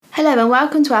Hello and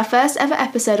welcome to our first ever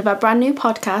episode of our brand new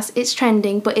podcast, It's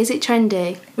Trending, but Is It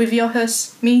Trendy? With your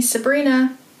hosts, me,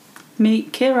 Sabrina. Me,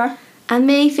 Kira. And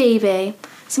me, Phoebe.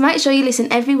 So make sure you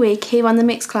listen every week here on the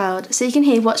Mixcloud so you can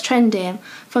hear what's trending,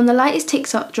 from the latest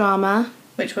TikTok drama,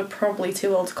 which we're probably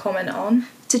too old to comment on,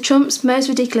 to Trump's most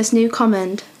ridiculous new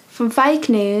comment, from fake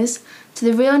news to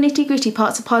the real nitty-gritty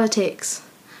parts of politics,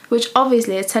 which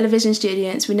obviously as television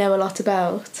students we know a lot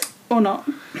about. Or not.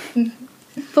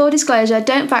 Full disclosure,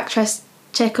 don't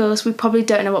check us, we probably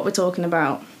don't know what we're talking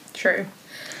about. True.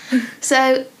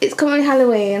 So, it's coming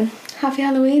Halloween. Happy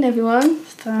Halloween, everyone.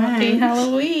 Thanks. Happy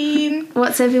Halloween.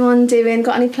 What's everyone doing?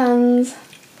 Got any plans?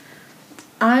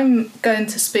 I'm going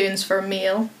to Spoons for a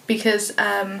meal because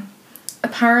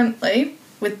apparently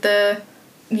with the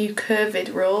new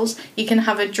COVID rules, you can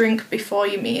have a drink before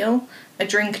your meal, a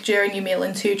drink during your meal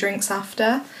and 2 drinks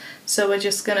after. So we're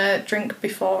just going to drink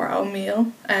before our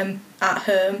meal at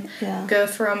home, go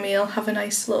for our meal, have a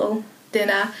nice little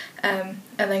dinner and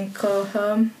then go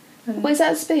home. What is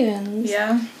that, Spoons?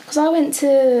 Yeah. Because I went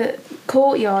to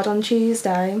Courtyard on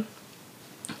Tuesday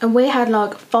and we had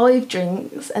like 5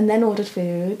 drinks and then ordered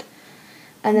food.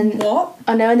 And then what?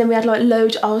 I know, and then we had like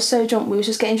loads. I was so drunk, we were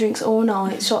just getting drinks all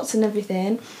night, shots and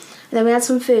everything. And then we had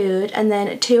some food and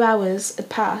then 2 hours had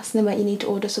passed and then went, you need to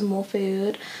order some more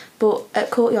food. But at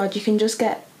Courtyard you can just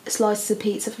get slices of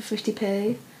pizza for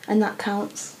 50p and that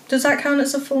counts. Does that count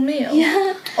as a full meal?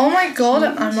 Yeah. Oh my god,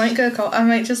 I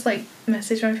might just like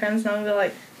message my friends now and be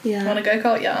like, Yeah. want to go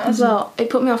Courtyard? Well, it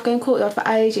put me off going Courtyard for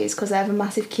ages because they have a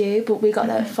massive queue, but we got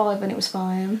there at 5 and it was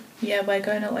fine. Yeah, we're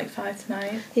going at like 5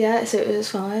 tonight. Yeah, so it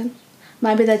was fine.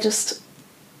 Maybe they're just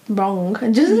wrong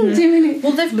and just doing it.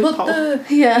 Well, they've put the...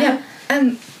 Yeah.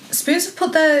 Spoons have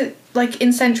put their... Like,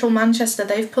 in central Manchester,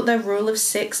 they've put their rule of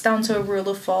 6 down to a rule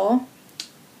of 4.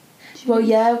 Well,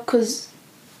 yeah, because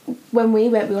when we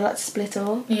went, we all had to split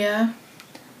up. Yeah.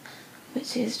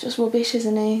 Which is just rubbish,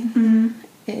 isn't it? Mm-hmm.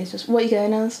 It is just... What are you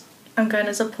going as? I'm going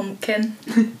as a pumpkin.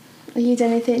 Are you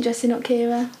doing anything dressing up,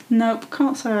 Kira? Nope,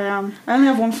 can't say I am. I only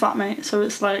have one flatmate, so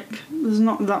it's like, there's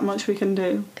not that much we can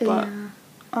do. But Yeah.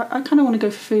 I kind of want to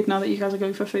go for food now that you guys are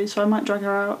going for food, so I might drag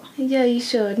her out. Yeah, you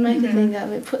should. Make a thing out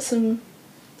of it. Put some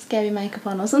scary makeup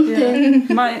on or something.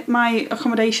 Yeah. my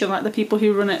accommodation, like the people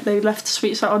who run it, they left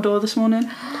sweets at our door this morning.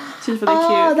 Seems really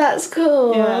Oh, cute. that's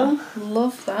cool. Yeah.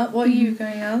 Love that. What are you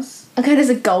going as? I'm going as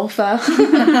a golfer.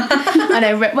 I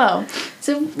know, well,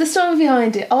 so the story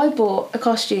behind it, I bought a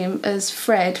costume as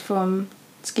Fred from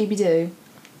Scooby-Doo.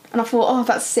 And I thought, oh,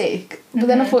 that's sick. But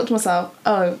then I thought to myself,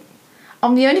 oh,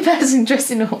 I'm the only person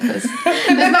dressing up as...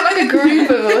 There's not like a group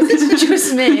of us, it's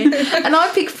just me. And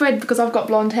I picked Fred because I've got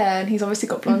blonde hair and he's obviously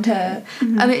got blonde hair.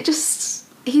 And it just...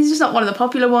 He's just not one of the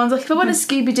popular ones. Like, if I went as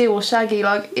Scooby-Doo or Shaggy,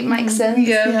 like, it makes sense.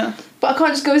 Yeah. But I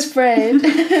can't just go as Fred.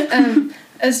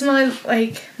 As my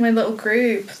little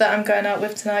group that I'm going out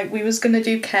with tonight, we was going to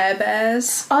do Care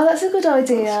Bears. Oh, that's a good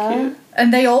idea. That's cute.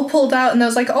 And they all pulled out and I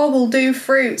was like, oh, we'll do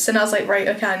fruits. And I was like, right,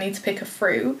 okay, I need to pick a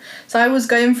fruit. So I was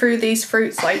going through these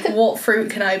fruits, like, what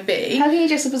fruit can I be? How can you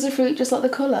dress up as a fruit just like the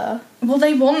colour? Well,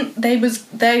 they were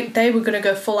going to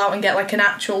go full out and get, like, an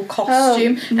actual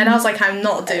costume. And I was like, I'm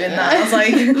not doing that. I was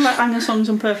like... Like Anna Songs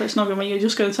and Perfect Snogging, where you're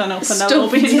just going to turn up and they'll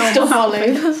all be in normal Stuff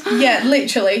outfits. Yeah,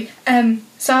 literally.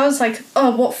 So I was like,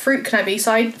 oh, what fruit can I be?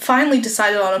 So I finally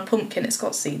decided on a pumpkin. It's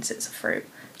got seeds, it's a fruit.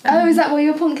 Oh, is that why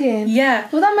you're pumpkin? Yeah.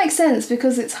 Well, that makes sense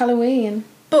because it's Halloween.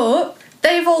 But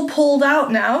they've all pulled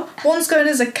out now. One's going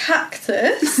as a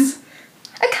cactus.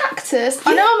 A cactus?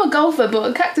 I know I'm a golfer,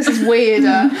 but a cactus is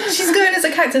weirder. She's going as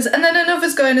a cactus. And then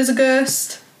another's going as a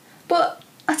ghost. But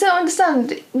I don't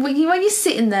understand. When you're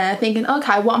sitting there thinking,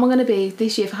 okay, what am I going to be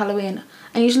this year for Halloween?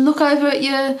 And you just look over at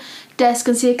your desk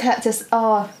and see a cactus.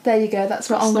 Oh, there you go. That's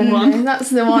what I'm going to be. That's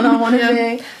the one I want to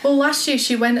be. Well, last year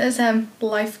she went as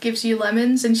Life Gives You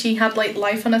Lemons, and she had like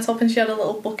life on her top, and she had a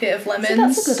little bucket of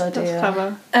lemons. So that's a good idea. That's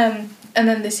clever. And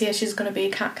then this year she's going to be a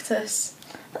cactus.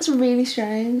 That's really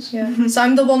strange. Yeah. So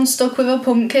I'm the one stuck with a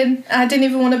pumpkin. I didn't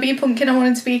even want to be a pumpkin. I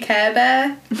wanted to be a Care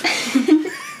Bear.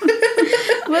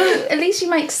 Well, at least you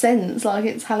make sense. Like,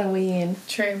 it's Halloween.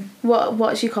 True.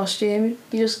 What's your costume?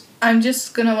 I'm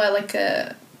just gonna wear like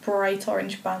a bright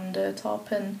orange bandeau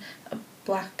top and a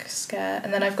black skirt,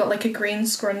 and then I've got like a green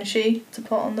scrunchie to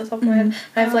put on the top of my head.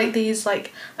 I have like these,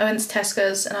 like, I went to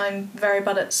Tesco's and I'm very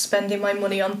bad at spending my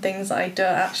money on things that I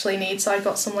don't actually need, so I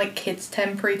got some like kids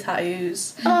temporary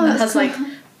tattoos that has cool. like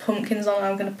pumpkins on.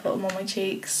 I'm gonna put them on my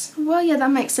cheeks. Well, yeah,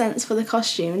 that makes sense for the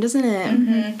costume, doesn't it?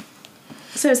 Mm-hmm.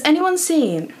 So has anyone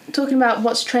seen, talking about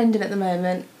what's trending at the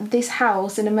moment, this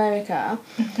house in America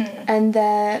and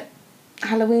their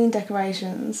Halloween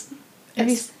decorations? Have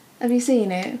you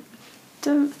seen it?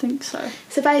 don't think so.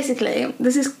 So basically,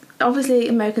 this is obviously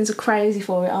Americans are crazy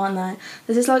for it, aren't they?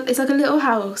 There's this like, it's like a little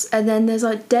house, and then there's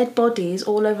like dead bodies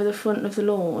all over the front of the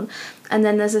lawn, and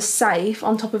then there's a safe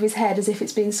on top of his head as if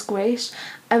it's been squished,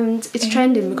 and it's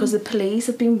trending because the police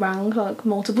have been rang like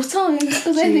multiple times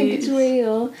because they think it's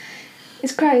real.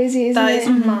 It's crazy, isn't That it?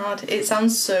 is mad. It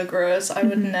sounds so gross. I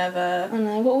would never. I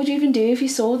know. What would you even do if you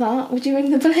saw that? Would you ring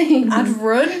the police? I'd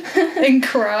run and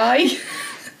cry.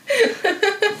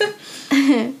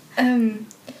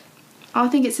 I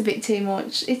think it's a bit too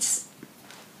much.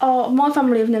 My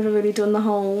family have never really done the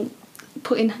whole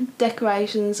putting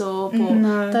decorations up, or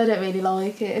No. they don't really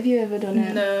like it. Have you ever done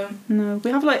it? No. No,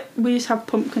 we used to have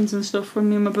pumpkins and stuff when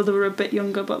me and my brother were a bit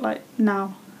younger, but like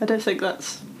now, I don't think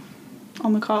that's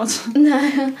on the cards.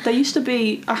 No. There used to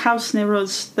be a house near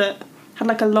us that had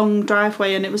like a long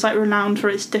driveway, and it was like renowned for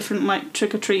its different like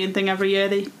trick-or-treating thing every year.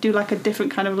 They do like a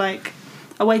different kind of like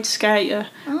a way to scare you.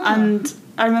 And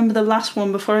I remember the last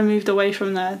one before I moved away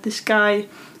from there, this guy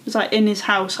was like in his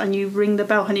house, and you ring the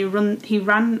bell, and he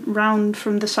ran round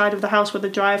from the side of the house where the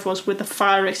drive was with a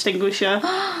fire extinguisher,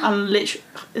 and literally,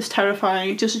 it's terrifying.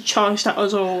 He just charged at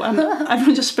us all, and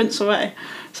everyone just sprints away.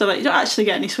 So like you don't actually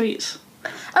get any sweets.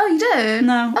 Oh, you do?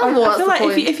 No, Oh, I what's feel the like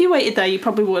point? if you waited there, you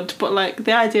probably would. But like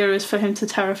the idea is for him to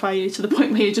terrify you to the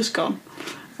point where you're just gone,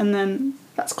 and then.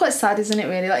 That's quite sad, isn't it,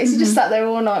 really? Like, is he just sat there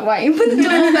all night waiting for the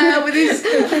doorbell with his...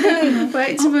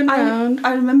 waiting to run round?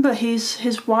 I remember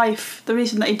his wife, the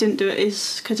reason that he didn't do it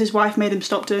is because his wife made him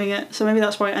stop doing it, so maybe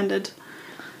that's why it ended.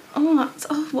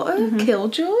 What a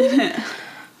killjoy.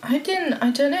 I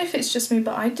don't know if it's just me,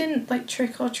 but I didn't like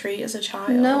trick or treat as a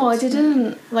child. No, I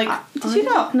didn't. Like, Did you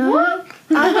not? No. What?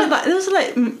 I remember that. It was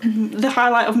like the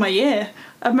highlight of my year.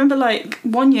 I remember like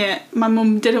one year my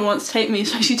mum didn't want to take me,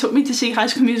 so she took me to see High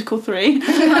School Musical 3, and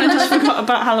I just forgot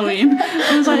about Halloween.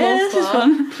 I was like, yeah, this is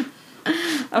fun.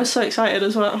 I was so excited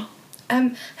as well.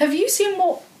 Have you seen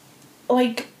what,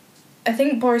 like, I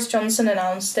think Boris Johnson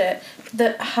announced it,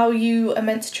 that how you are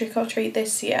meant to trick or treat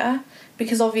this year?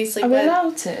 Because obviously Are we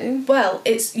allowed to? Well,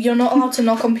 you're not allowed to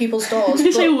knock on people's doors. Did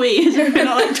you say we? As if we're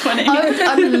not like 20.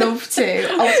 I'd love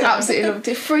to. I would absolutely love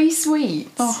to. Free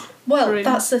sweets. Oh, Well, brilliant.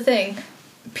 that's the thing.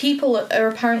 People are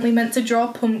apparently meant to draw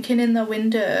a pumpkin in their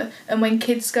window, and when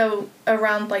kids go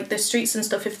around like the streets and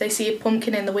stuff, if they see a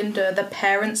pumpkin in the window, the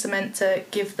parents are meant to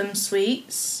give them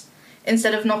sweets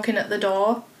instead of knocking at the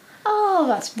door. Oh,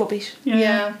 that's rubbish.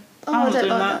 Yeah. Oh, I'm I not don't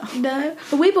doing like that. No.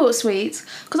 But we bought sweets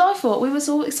because I thought we were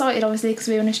so excited, obviously, because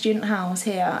we were in a student house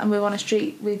here and we were on a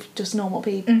street with just normal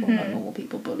people. Well, not normal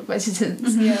people, but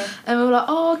residents. Yeah. And we were like,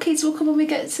 oh, kids will come when we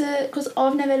get to... Because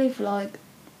I've never lived, like,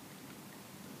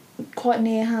 quite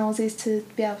near houses to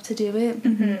be able to do it.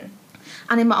 Mm-hmm.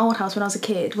 And in my old house, when I was a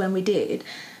kid, when we did,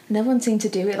 no one seemed to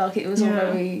do it. Like, it was all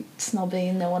Yeah. very snobby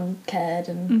and no one cared.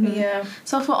 And Yeah.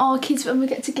 So I thought, oh, kids, when we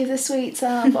get to give the sweets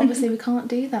out. But obviously we can't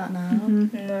do that now.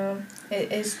 No.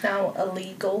 It is now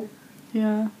illegal.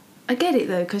 Yeah. I get it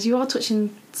though, because you are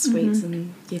touching sweets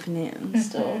and giving it and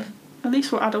stuff. At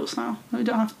least we're adults now. We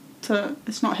don't have to.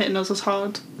 It's not hitting us as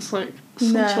hard. It's like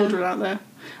some No. children out there.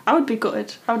 I would be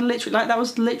gutted. I would literally that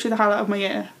was literally the highlight of my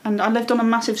year. And I lived on a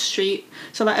massive street,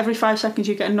 so like every 5 seconds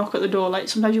you get a knock at the door. Like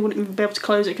sometimes you wouldn't even be able to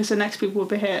close it because the next people would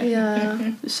be here.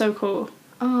 Yeah. It's so cool.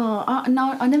 Oh,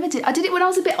 no, I never did. I did it when I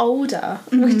was a bit older.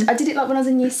 I did it like when I was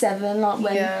in year 7, like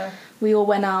when we all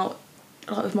went out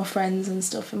like with my friends and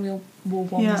stuff, and we all wore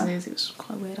onesies. Yeah. It was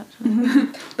quite weird actually.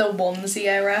 The onesie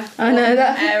era. I know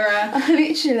that Era.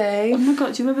 literally. Oh my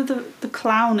god, do you remember the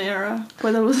clown era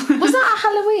where there was? Was that at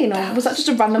Halloween or was that just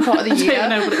a random part of the I year? don't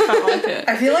know, but it felt like it.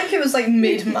 I feel like it was like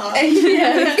mid-March.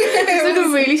 Yeah, it's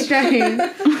like really strange.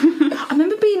 I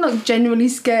remember being like genuinely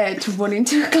scared to run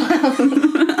into a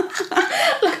clown.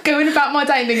 Like going about my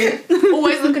day thinking,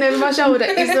 always looking over my shoulder,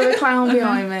 is there a clown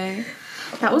behind me?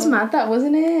 That was mad, that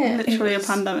wasn't it? Literally a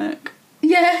pandemic.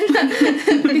 Yeah,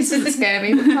 this doesn't scare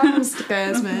me, the clown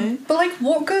scares me. But like,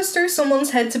 what goes through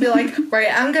someone's head to be like, right,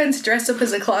 I'm going to dress up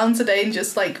as a clown today and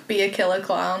just like be a killer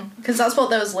clown? Because that's what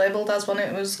that was labelled as when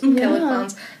it was killer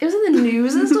clowns. It was in the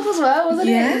news and stuff as well, wasn't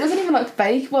Yeah. it? It wasn't even like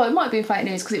fake. Well, it might have been fake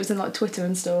news because it was in like Twitter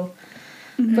and stuff.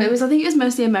 But I think it was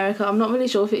mostly America. I'm not really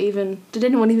sure if it even... Did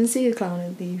anyone even see a clown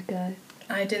in the UK?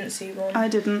 I didn't see one. I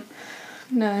didn't.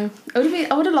 No. I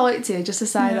would have liked to, just to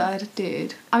say that I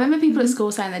did. I remember people at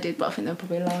school saying they did, but I think they were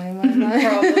probably lying, weren't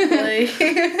they?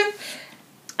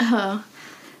 Probably.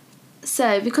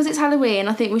 So, because it's Halloween,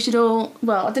 I think we should all...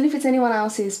 Well, I don't know if it's anyone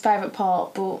else's favourite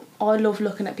part, but I love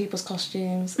looking at people's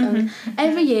costumes. And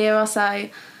every year I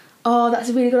say, oh, that's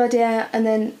a really good idea. And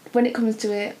then when it comes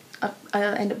to it, I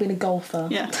end up being a golfer.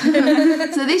 Yeah.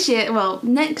 So this year, well,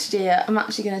 next year, I'm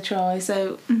actually going to try.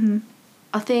 So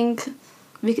I think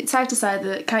It's safe to say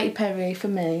that Katy Perry, for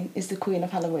me, is the queen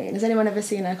of Halloween. Has anyone ever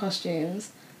seen her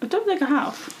costumes? I don't think I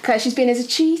have. Okay, she's been as a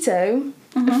Cheeto,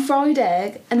 a fried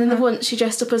egg, and then the once she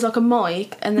dressed up as like a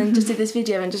mic, and then just did this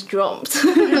video and just dropped.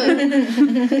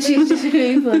 She's just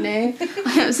really funny.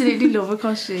 I absolutely love her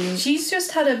costume. She's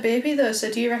just had a baby though,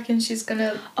 so do you reckon she's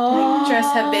gonna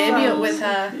dress her baby up with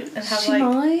her and have She like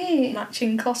might.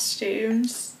 matching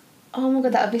costumes? Oh my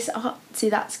god, that would be so... Oh, see,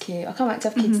 that's cute. I can't wait to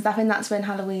have kids. I think that's when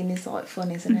Halloween is like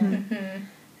fun, isn't it?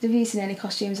 Have you seen any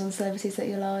costumes on celebrities that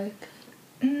you like?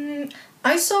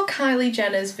 I saw Kylie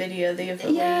Jenner's video the other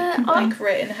week, like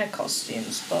right in her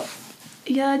costumes, but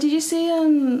Yeah, did you see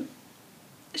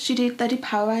they did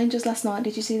Power Rangers last night,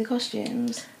 did you see the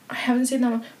costumes? I haven't seen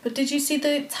that one. But did you see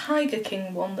the Tiger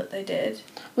King one that they did?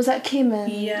 Was that Kim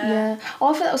and... Yeah. Oh,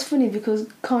 I thought that was funny because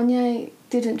Kanye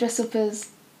didn't dress up as...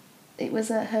 It was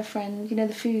her friend, you know,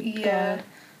 the food guy.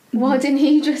 Why didn't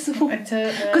he dress up? I don't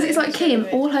know. Because it's like Kim,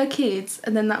 all her kids,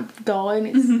 and then that guy, and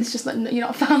it's just like, you're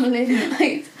not a family.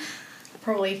 Like,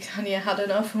 probably Kanye had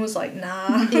enough and was like,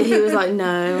 nah. yeah, he was like,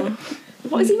 no.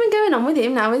 What is even going on with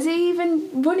him now? Is he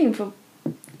even running for...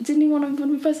 Didn't he want to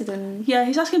run for president? Yeah,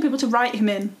 he's asking people to write him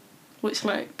in, which,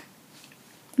 like,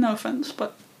 no offence,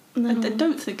 but I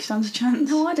don't think he stands a chance.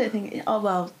 No, I don't think... Oh,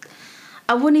 well...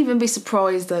 I wouldn't even be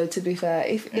surprised, though, to be fair,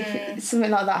 if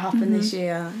something like that happened this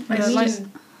year.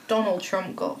 Donald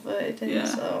Trump got voted in,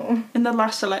 so... In the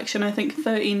last election, I think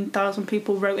 13,000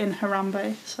 people wrote in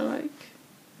Harambe, so, like...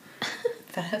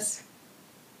 Fairs.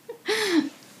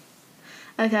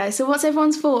 Okay, so what's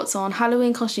everyone's thoughts on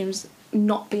Halloween costumes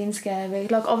not being scary?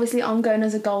 Like, obviously, I'm going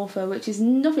as a golfer, which is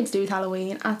nothing to do with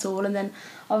Halloween at all, and then,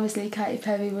 obviously, Katy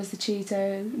Perry was the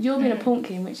Cheeto. You're being a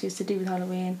pumpkin, which is to do with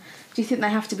Halloween. Do you think they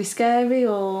have to be scary,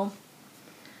 or...?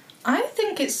 I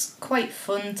think it's quite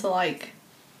fun to, like,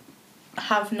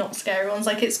 have not scary ones.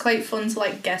 Like, it's quite fun to,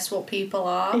 like, guess what people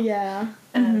are. Yeah.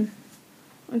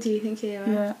 What do you think, Kira?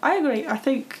 Yeah, I agree. I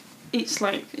think it's,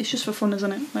 like, it's just for fun,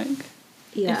 isn't it? Like,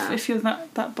 yeah. If you're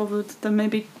that bothered, then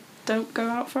maybe don't go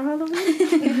out for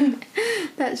Halloween.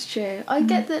 That's true. I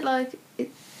get that, like,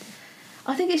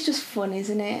 I think it's just fun,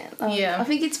 isn't it? I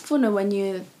think it's funner when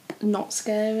you're not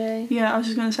scary. Yeah, I was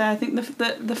just going to say, I think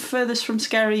the furthest from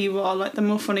scary you are, like, the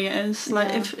more funny it is.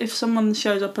 Like, if someone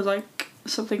shows up as, like,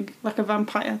 something like a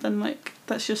vampire, then, like,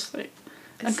 that's just, like,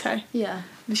 okay. Yeah.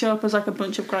 If you show up as, like, a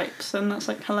bunch of grapes, then that's,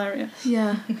 like, hilarious.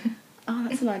 Yeah. Oh,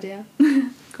 that's an idea.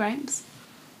 Grapes.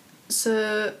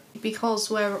 So, because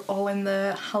we're all in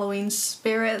the Halloween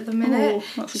spirit at the minute,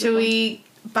 shall we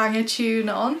bang a tune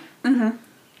on?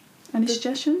 Any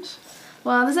suggestions?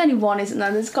 Well, there's only one, isn't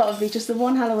there? There's got to be just the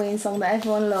one Halloween song that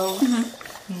everyone loves.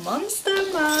 Monster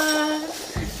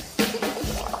Mash!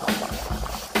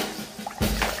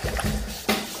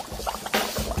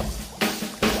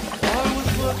 I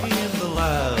was working in the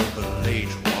lab late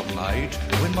one night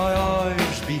when my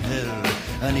eyes beheld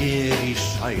an eerie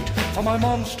sight. For my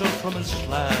monster from his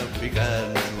slab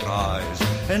began to rise,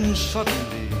 and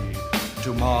suddenly,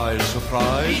 to my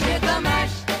surprise, he did the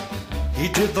mash. He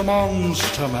did the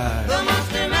monster mash. The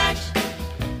monster mash.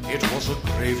 It was a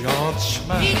graveyard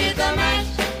smash. He did the mash.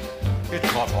 It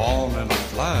caught on in a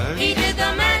flash. He did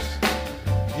the mash.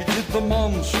 He did the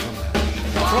monster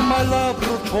mash. From my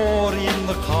laboratory in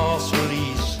the castle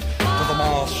east to the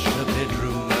master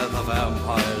bedroom where the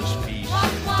vampires feast.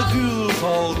 The ghouls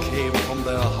all came from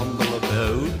their humble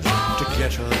abode to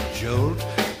get a jolt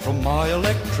from my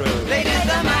electrode. They did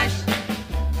the mash.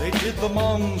 They did the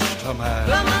monster mash.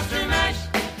 The monster mash.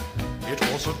 It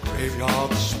was a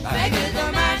graveyard smash. They did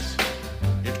the mash.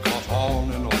 It caught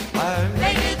on in a flash.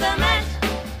 They did the mash.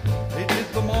 They did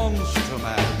the monster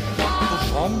mash. The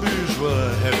zombies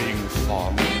were having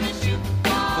fun.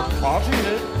 The party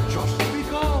had just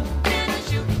begun.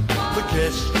 The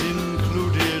guests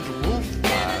included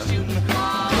Wolfman,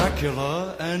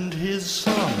 Dracula, and his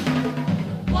son.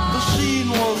 The scene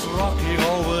was rocking,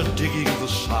 all were digging the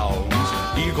sounds.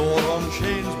 Igor on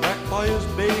chains, backed by his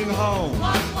baying hounds.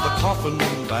 The coffin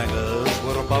bangers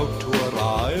were about to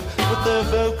arrive with their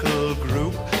vocal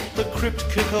group, the Crypt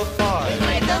Kicker Five. They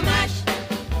played the mash.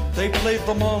 They played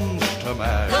the monster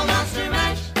mash. The monster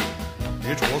mash.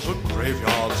 It was a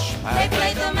graveyard They smash.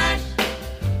 played the mash.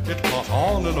 It caught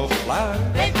on in a flash.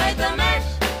 They played the mash.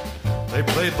 They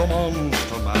played the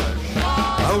monster mash.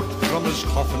 Out from his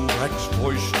coffin, Drac's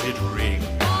voice did ring.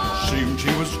 Seemed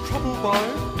he was troubled by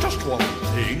just one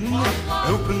thing.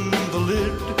 Opened the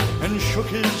lid and shook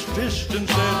his fist and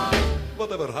said,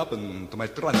 "Whatever happened to my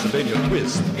Transylvania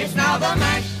twist?" It's now the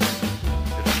mash.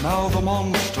 It's now the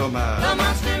monster The mash.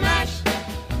 monster mash.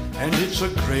 And it's a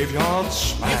graveyard It's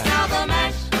smash. now the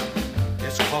mash.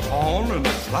 It's caught on in a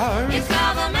flash. It's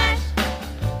now the mash.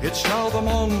 It's now the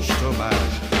Monster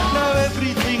Mash. Now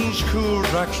everything's cool.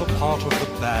 Drax a part of the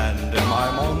band, and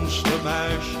my Monster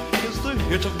Mash is the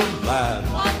hit of the land.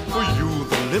 For you,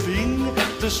 the living,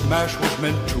 this mash was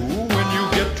meant to. When you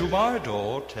get to my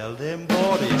door, tell them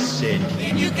what is said.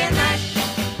 Then you can mash,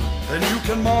 Then you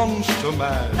can Monster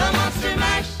Mash the Monster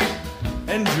Mash.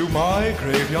 and do my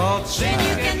graveyard Then you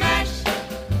smash. can mash,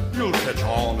 You'll catch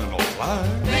on in a flash.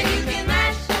 then you can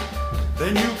mash.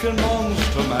 Then you can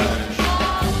Monster Mash.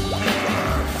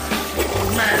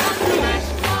 Monster Mash,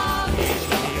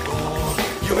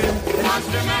 You in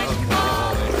Monster Mash,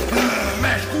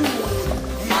 Mash.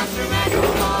 Monster Mash,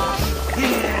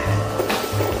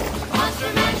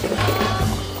 Monster Mash,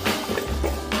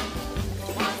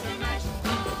 Monster Mash.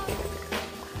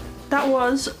 That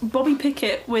was Bobby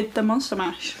Pickett with the Monster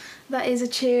Mash. That is a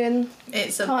tune.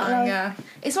 It's a Can't lie. banger.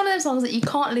 It's one of those songs that you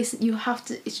can't listen. You have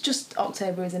to. It's just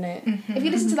October, isn't it? If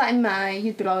you listen to that in May,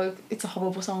 you'd be like, it's a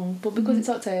horrible song. But because it's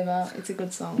October, it's a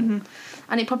good song,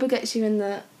 and it probably gets you in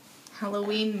the.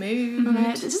 Halloween mood. I know,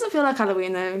 it doesn't feel like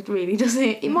Halloween though, really, does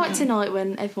it? It might tonight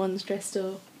when everyone's dressed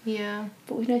up, Yeah.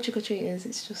 but with no trick or treaters,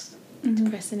 it's just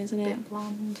depressing, isn't it? Bit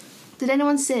bland. Did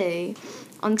anyone see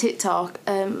on TikTok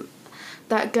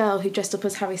that girl who dressed up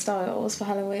as Harry Styles for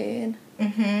Halloween?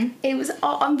 It was.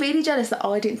 I'm really jealous that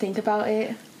I didn't think about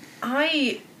it.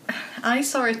 I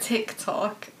saw a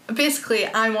TikTok. Basically,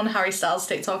 I'm on Harry Styles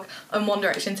TikTok and One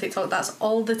Direction TikTok. That's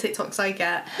all the TikToks I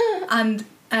get. And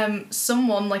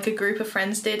someone, like a group of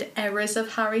friends, did errors of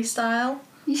Harry Style.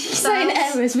 You're saying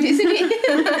errors, but isn't it?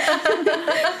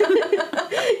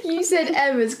 You said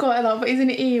errors quite a lot, but isn't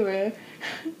it era?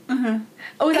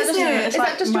 Oh, is Isn't it? that It's just,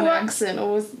 like your money. accent,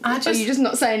 or I are just- you just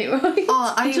not saying it right?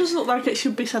 Oh, It does look like it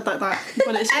should be said like that,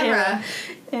 but it's Era.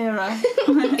 Era.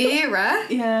 Era?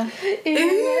 Yeah.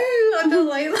 Ooh, I don't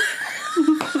like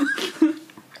that.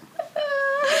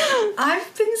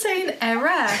 I've been saying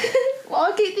error. Well,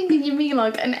 I keep thinking you mean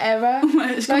like an error.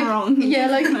 It's gone like, wrong. Yeah,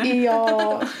 like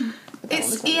ER.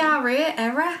 It's ERA,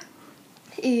 error.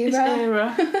 It's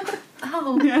Era. Era.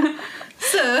 Oh. Yeah.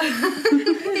 So,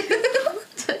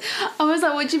 I was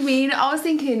like, what do you mean? I was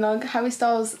thinking like Harry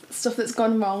Styles stuff that's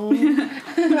gone wrong.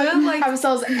 like, Harry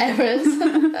Styles errors.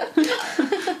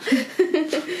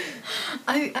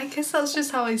 I guess that's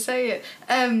just how I say it.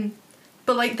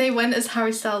 But like they went as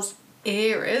Harry Styles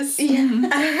eras.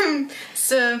 Yeah.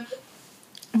 So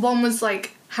one was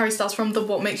like Harry Styles from the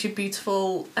What Makes You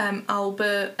Beautiful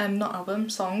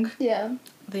song. Yeah.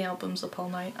 The album's up all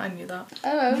night. I knew that.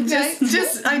 Oh, okay.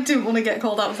 Just I didn't want to get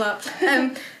called out for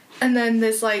that. And then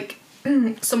there's like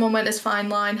someone went as Fine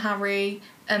Line Harry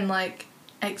and like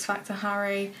X Factor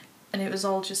Harry, and it was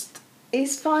all just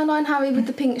Is Fine Line Harry with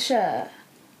the pink shirt?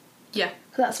 yeah.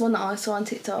 That's one that I saw on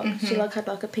TikTok. She like had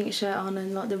like a pink shirt on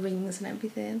and like the rings and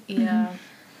everything. Yeah,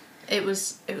 it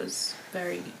was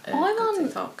very I'm good on-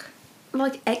 TikTok.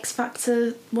 Like X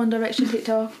Factor One Direction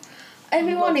TikTok.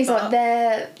 Everyone love is that. like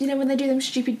there, you know, when they do them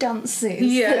stupid dances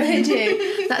Yeah. that they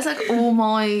do. That's like all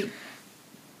my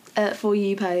For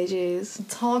You pages.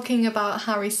 Talking about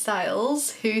Harry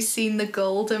Styles, who's seen the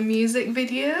Golden music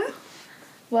video?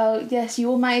 Well, yes, you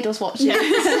all made us watch it.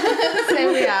 So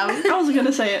there we are. I was going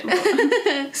to say it.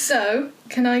 But So,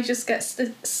 can I just get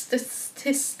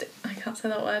I can't say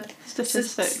that word.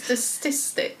 statistics.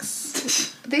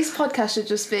 Statistics. This podcast should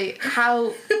just be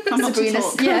how How not to Sabrina.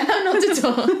 talk. Yeah, how not to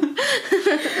talk.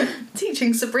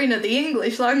 Teaching Sabrina the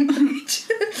English language.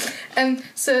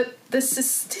 So the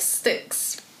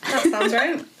statistics. That sounds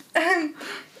right.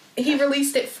 He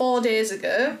released it 4 days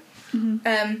ago.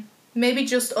 Maybe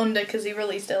just under because he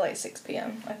released it like 6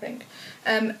 p.m. I think.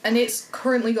 And it's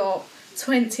currently got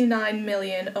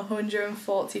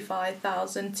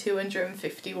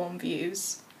 29,145,251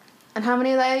 views. And how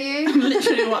many of they are you?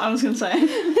 Literally what I was going to say.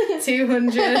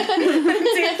 200 million.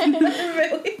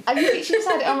 Have you literally just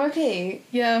had it on repeat?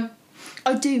 Yeah.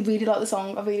 I do really like the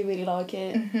song. I really, really like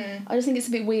it. I just think it's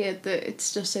a bit weird that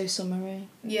it's just so summery.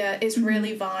 Yeah, it's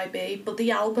really vibey. But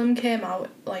the album came out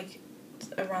like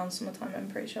around summertime, I'm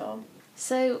pretty sure.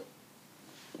 So,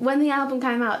 when the album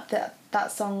came out,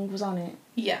 that song was on it.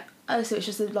 Yeah. Oh, so it's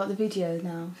just like the video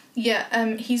now.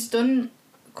 Yeah, he's done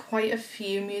quite a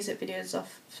few music videos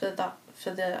for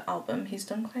the album. He's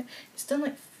done like 5.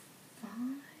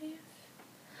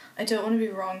 I don't want to be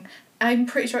wrong. I'm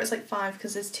pretty sure it's like 5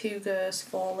 because there's 2 Girls,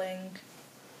 Falling,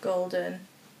 Golden,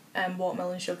 and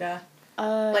Watermelon Sugar.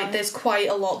 Like there's quite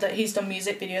a lot that he's done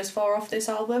music videos for off this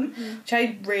album, which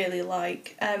I really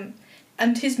like.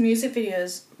 And his music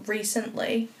videos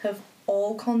recently have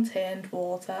all contained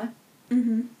water.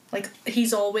 Like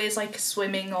he's always like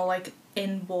swimming or like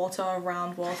in water or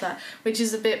around water, which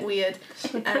is a bit weird.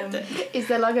 Is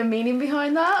there like a meaning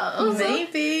behind that? or something?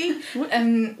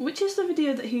 Maybe. Which is the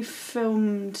video that he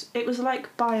filmed? It was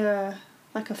like by a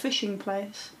fishing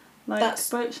place, like That's-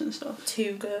 boats and stuff.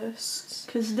 Two ghosts.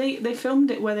 Because they filmed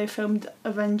it where they filmed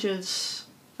Avengers,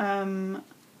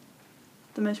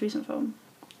 the most recent film,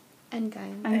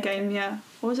 Endgame. Endgame. Yeah,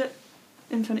 what was it?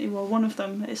 Infinity War. One of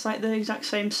them. It's like the exact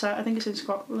same set. I think it's in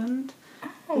Scotland.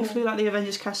 They flew like the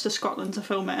Avengers cast to Scotland to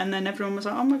film it, and then everyone was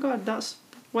like, "Oh my god, that's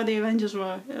where the Avengers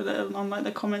were," on like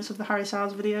the comments of the Harry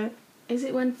Styles video. Is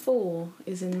it when 4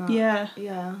 is in that? Yeah.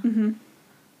 Yeah. Mhm.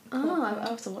 Oh, I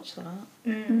have to watch that.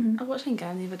 Mm. I watched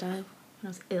Endgame the other day when I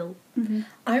was ill. Mhm.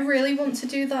 I really want to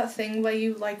do that thing where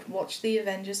you like watch the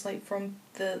Avengers like from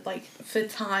the like for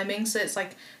timing, so it's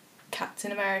like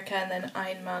Captain America and then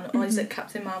Iron Man, or is it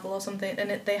Captain Marvel or something?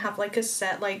 And they have like a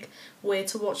set like way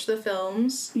to watch the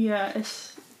films. Yeah,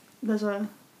 there's a.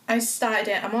 I started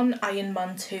it. I'm on Iron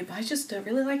Man 2, but I just don't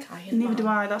really like Iron Man. Neither do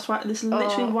I. That's why. This is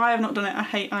literally why I've not done it. I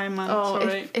hate Iron Man. Oh,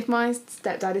 Sorry. if my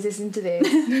stepdad is listening to this,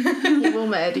 he will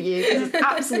murder you. 'Cause he's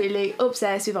absolutely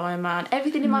obsessed with Iron Man.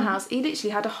 Everything in my house, he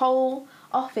literally had a whole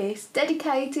office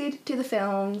dedicated to the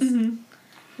films. Mhm.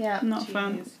 Yeah. Not a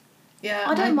fan. Yeah.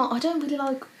 I don't really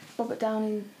like Robert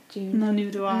Downey Jr. No,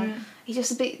 neither do I. He's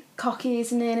just a bit cocky,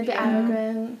 isn't he? And a bit Yeah.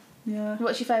 arrogant. Yeah.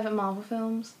 What's your favourite Marvel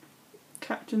films?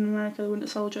 Captain America: The Winter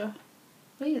Soldier.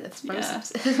 Really, that's very Yeah.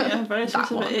 specific. Yeah, very That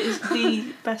specific. one. It is the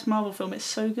best Marvel film. It's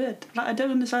so good. Like, I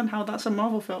don't understand how that's a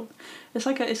Marvel film. It's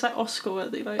like Oscar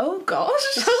worthy. Like, Oh gosh.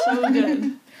 it's so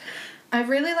good. I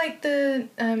really like the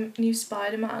new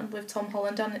Spider-Man with Tom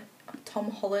Holland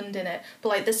in it, but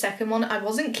like the second one, I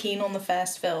wasn't keen on the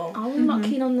first film. I'm not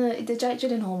keen on the Jake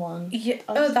Gyllenhaal one. Yeah.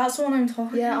 Oh, that's the one I'm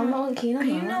talking Yeah, about. I'm not keen on Are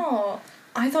you that. not?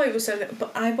 I thought it was so good,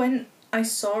 but I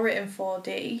saw it in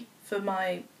 4D for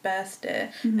my birthday,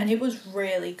 and it was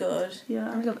really good. I Yeah.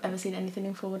 don't think I've ever seen anything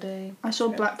in 4D. I saw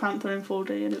Black Panther in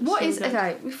 4D and it was What so is good.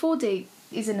 okay with 4D?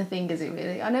 Isn't a thing, is it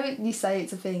really? I know you say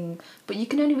it's a thing, but you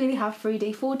can only really have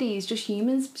 3D. 4D is just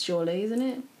humans, surely, isn't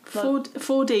it? Like,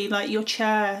 4D, like your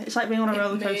chair. It's like being on a It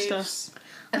roller coaster. moves,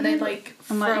 and they like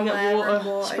And like throw you get air water, and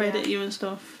water sprayed yeah. at you and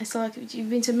stuff. it's like you've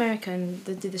been to America and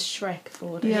they did the Shrek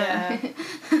 4D. Yeah.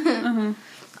 Uh-huh.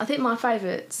 I think my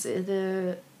favourites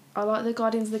are I like the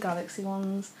Guardians of the Galaxy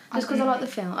ones, just because I like the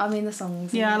film. I mean the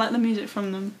songs. Yeah, I and- like the music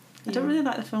from them. I don't Yeah. really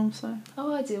like the films though.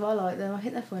 Oh, I do. I like them. I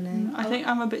think they're funny. I think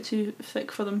I'm a bit too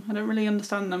thick for them. I don't really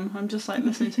understand them. I'm just like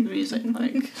listening to the music.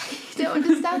 Like, you don't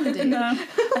understand it. no.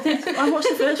 I think I watched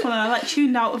the first one and I like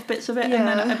tuned out of bits of it, and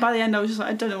Yeah. then by the end I was just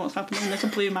like, I don't know what's happening. There's a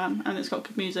blue man and it's got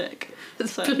good music.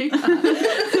 So, Blue man.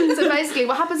 So basically,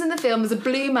 what happens in the film is a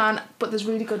blue man, but there's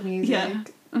really good music. Yeah.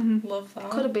 Mhm. Love that.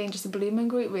 Could have been just a blue man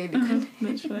group, really. couldn't it?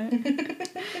 Literally.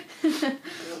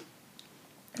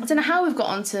 I don't know how we've got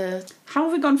onto. How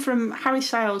have we gone from Harry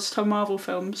Styles to Marvel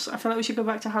films? I feel like we should go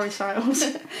back to Harry Styles.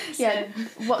 Yeah,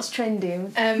 what's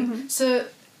trending? So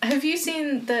have you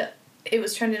seen that it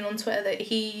was trending on Twitter that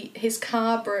his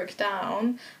car broke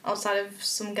down outside of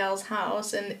some girl's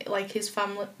house, and like his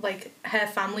family, like her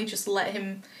family, just let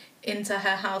him into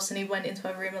her house, and he went into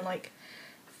her room and like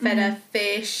fed her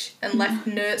fish and left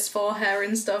notes for her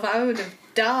and stuff. I would have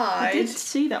I died. did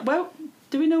see that. Well,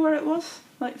 do we know where it was?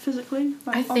 Like physically?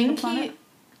 Like, I on the think planet?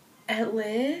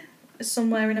 LA,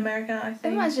 somewhere in America. I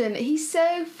think. Imagine he's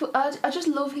so. I just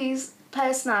love his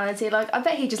personality. Like I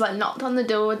bet he just like knocked on the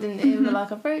door, didn't he? And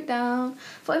like I broke down.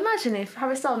 But imagine if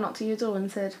Harry Styles knocked on your door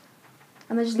and said,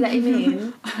 and they just let him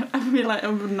in. I would be like, I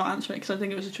would not answer it because I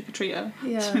think it was a trick or treater.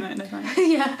 Yeah. So like, no thanks.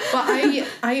 Yeah. But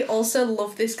I also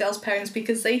love this girl's parents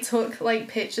because they took like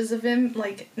pictures of him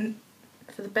like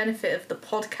for the benefit of the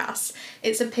podcast.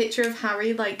 It's a picture of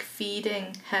Harry like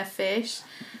feeding her fish.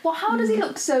 Well, how does he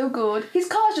look so good? His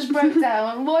car just broke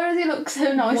down. Why does he look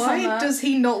so nice? on Why that? does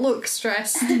he not look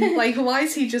stressed? Like why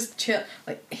is he just chill?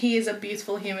 Like he is a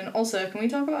beautiful human. Also, can we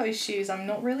talk about his shoes? I'm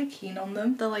not really keen on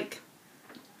them. They're like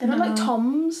They look like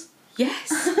Toms.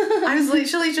 yes. I was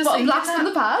literally just What a thinking blast from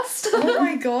the that. past. Oh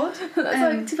my god.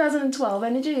 That's like 2012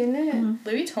 energy, isn't it?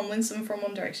 Louis Tomlinson from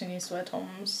One Direction used to wear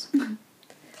Toms.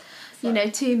 You know,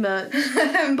 too much.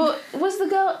 But was the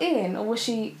girl in, or was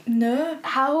she? No.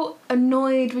 How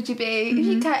annoyed would you be if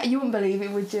you can't? You wouldn't believe it,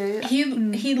 would you?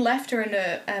 He left her a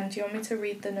note. Do you want me to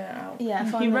read the note out? Yeah, He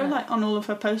fine. wrote like on all of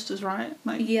her posters, right?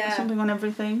 Like Yeah. something on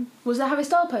everything. Was there Harry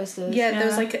Styles posters? Yeah, there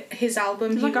was Yeah. like his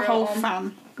album. There's he like a wrote whole on.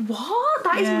 fan. What?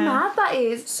 That is Yeah. mad. That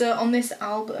is. So on this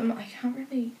album, I can't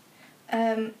really.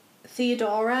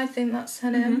 Theodora, I think that's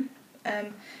her name.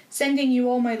 Sending you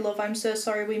all my love. I'm so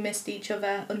sorry we missed each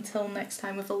other. Until next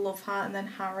time, with a love heart, and then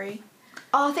Harry.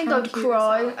 Oh, I think How I'd cute is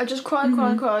cry. that? I'd just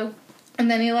cry. And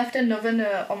then he left another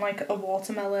note on like a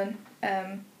watermelon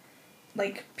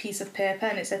like piece of paper,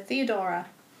 and it said, Theodora,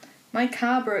 my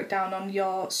car broke down on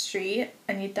your street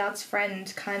and your dad's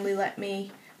friend kindly let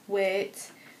me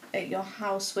wait at your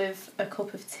house with a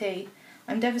cup of tea.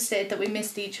 I'm devastated that we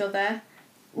missed each other.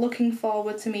 Looking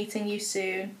forward to meeting you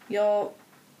soon.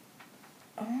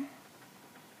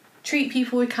 Treat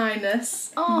people with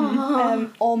kindness.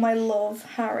 All my love,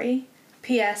 Harry.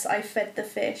 P.S. I fed the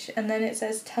fish. And then it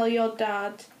says, tell your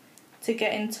dad to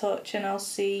get in touch and I'll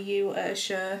see you at a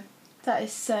show. That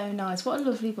is so nice. What a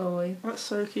lovely boy. That's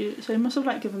so cute. So he must have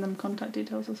like given them contact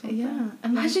details or something. Yeah.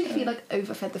 Imagine if he like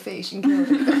overfed the fish and killed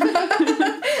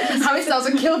it. Harry Styles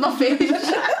and killed my fish.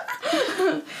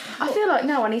 I feel like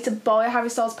now I need to buy a Harry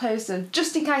Styles poster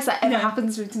just in case that ever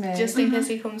happens with me. Just in case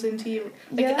he comes into you.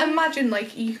 Like, Yeah. imagine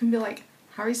like you can be like,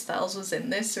 Harry Styles was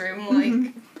in this room,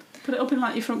 like Put it up in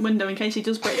like your front window in case he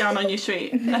does break down on your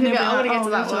street. And he'll be Yeah, I like, wanna get to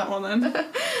there's that one then.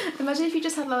 Imagine if you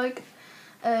just had like,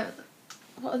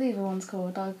 what are the other ones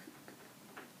called? Like,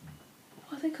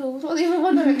 what are they called? What are the other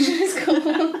One Direction is called?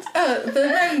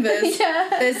 the members. Yeah.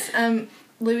 There's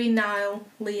Louis, Niall,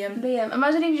 Liam. Liam.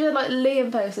 Imagine if you had like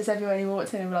Liam posters everywhere you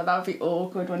walked in and be like, that would be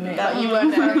awkward, wouldn't it? That Like you would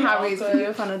weren't be fan of very Harry's, but awkward. you were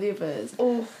a fan of the others.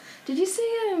 Oh, Did you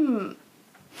see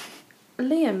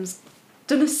Liam's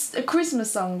done a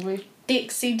Christmas song with?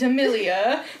 Dixie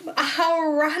D'Amelio.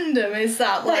 How random is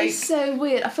that? That Like, is so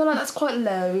weird. I feel like that's quite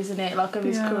low, isn't it? Like of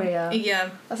his Yeah. career. yeah.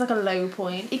 That's like a low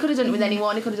point. He could have done it with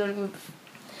anyone. He could have done it with.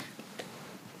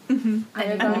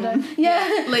 Ariana Grande. Anyone.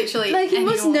 Yeah. Literally. Like he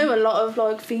must anyone. know a lot of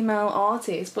like female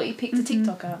artists, but he picked a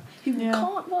TikToker who Yeah.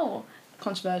 can't. Well,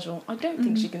 controversial. I don't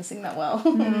think she can sing that well.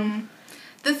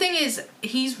 The thing is,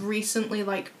 he's recently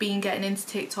like been getting into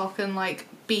TikTok and like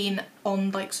been on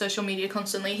like social media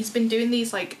constantly. He's been doing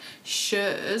these like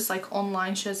shows, like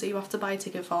online shows that you have to buy a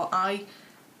ticket for. I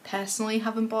personally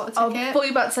haven't bought a ticket. I thought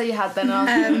you were about to say you had. Then I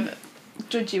was gonna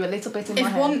judge you a little bit in my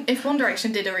head. If One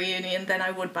Direction did a reunion, then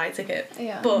I would buy a ticket.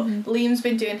 Yeah. But Liam's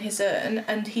been doing his own,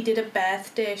 and he did a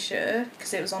birthday show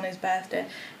because it was on his birthday,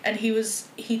 and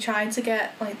he tried to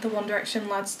get like the One Direction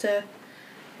lads to.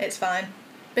 It's fine.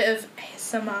 Bit of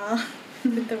ASMR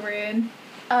with the rain.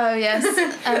 Oh yes.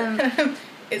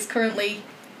 It's currently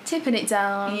Tipping it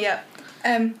down. yeah.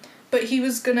 But he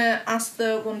was gonna ask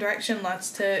the One Direction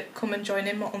lads to come and join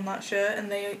him on that show,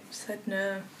 and they said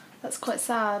no. That's quite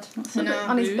sad. That's a No. bit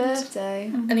On his rude.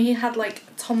 birthday. And he had like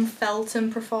Tom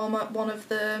Felton perform at one of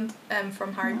them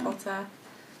from Harry Potter.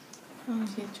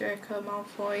 See Draco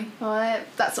Malfoy. Right,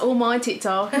 that's all my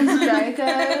TikTok.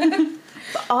 Draco.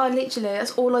 But I literally,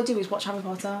 that's all I do is watch Harry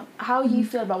Potter. How you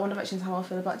feel about One Direction is how I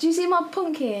feel about. Do you see my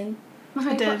pumpkin? My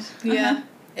Harry I did. Potter- Yeah,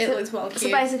 it So- looks well cute. So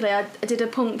basically, I did a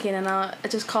pumpkin and I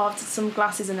just carved some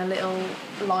glasses and a little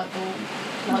light bulb,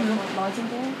 lighting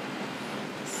bulb.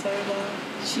 So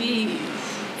Jeez.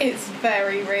 it's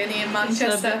very rainy in It's a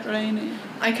bit Manchester. rainy.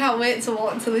 I can't wait to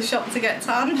walk to the shop to get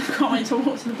tan. Can't wait to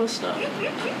walk to the bus stop.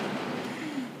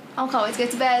 I can't wait to go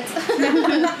to bed.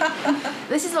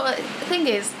 This is what the thing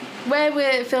is. Where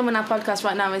we're filming our podcast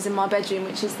right now is in my bedroom,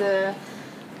 which is the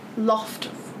loft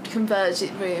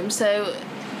converged room. So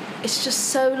it's just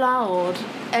so loud.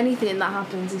 Anything that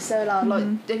happens is so loud. Like,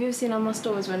 have you ever seen on my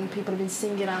stories when people have been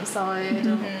singing outside?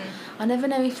 Or, I never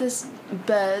know if there's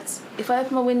birds. If I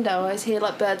open my window, I always hear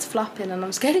like birds flapping, and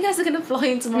I'm scared you guys are gonna fly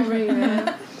into my room.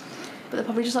 But they're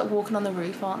probably just like walking on the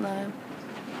roof, aren't they?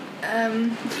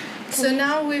 So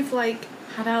now we've like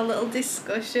had our little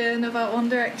discussion about One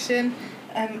Direction,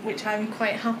 which I'm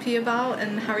quite happy about,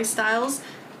 and Harry Styles.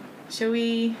 Shall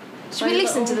we? Should we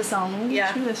listen to the song?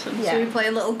 Yeah. Should we listen? Yeah. Should we play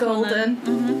a little Golden?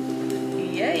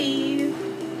 Yay!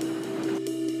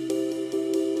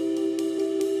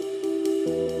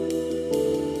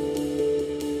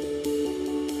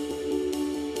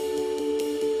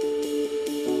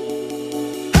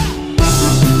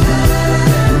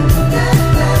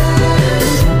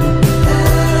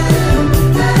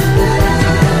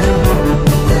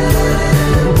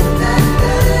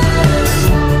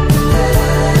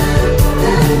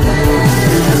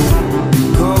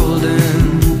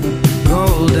 Golden,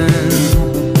 golden.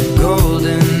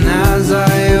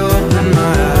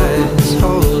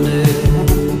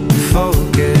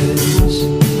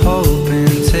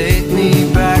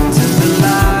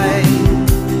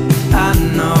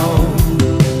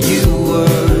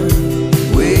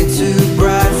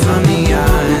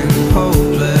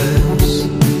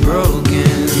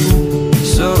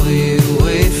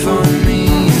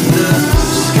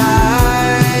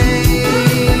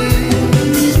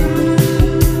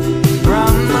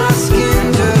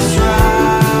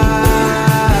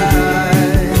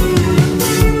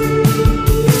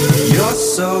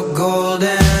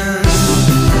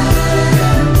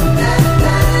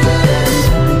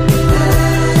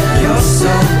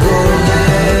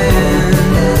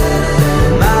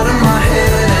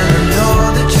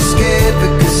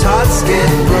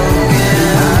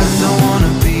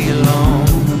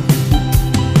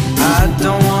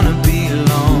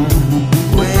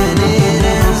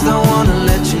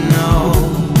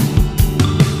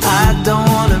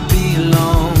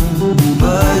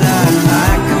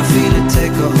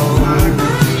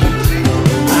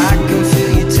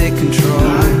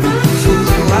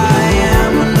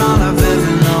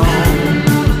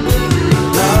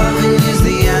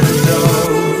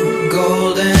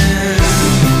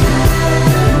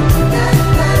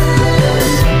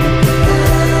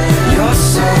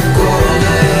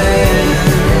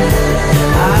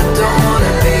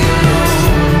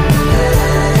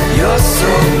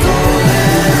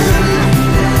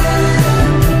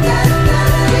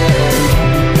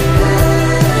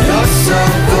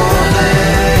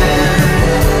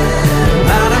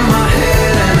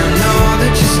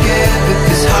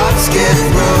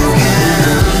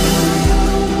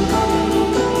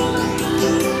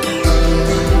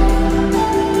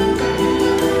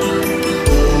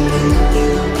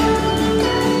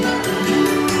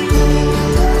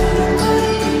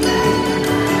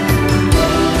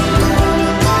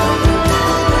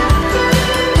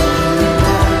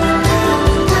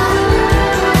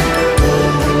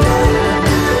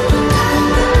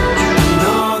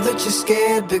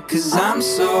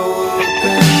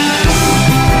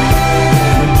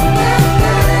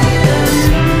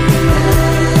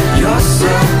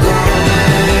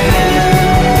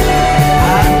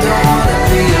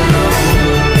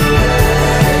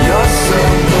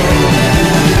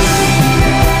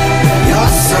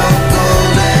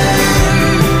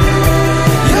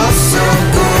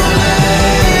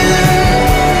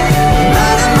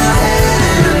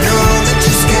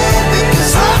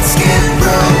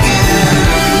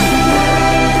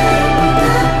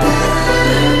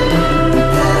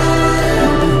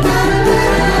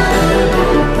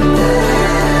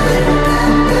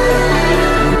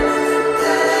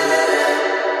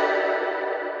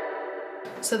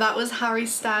 was Harry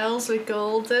Styles with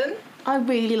Golden. I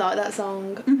really like that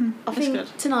song. I it's think good.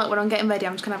 tonight when I'm getting ready,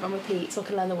 I'm just going to have it on repeat so I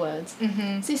can learn the words.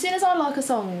 So as soon as I like a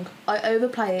song, I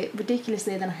overplay it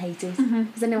ridiculously and then I hate it.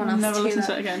 Does anyone else Never do listen that?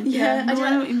 to it again. Yeah, no, do I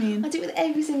know what you mean. I do it with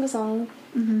every single song.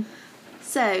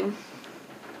 So...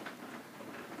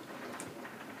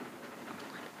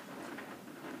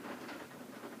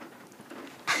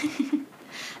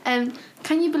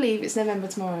 can you believe it's November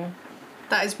tomorrow?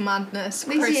 That is madness.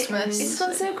 This year- Christmas. It's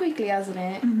gone so quickly, hasn't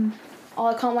it? Oh,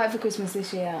 I can't wait for Christmas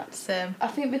this year. Same. I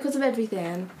think because of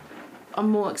everything, I'm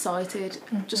more excited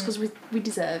just because we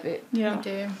deserve it. Yeah. We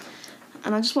do.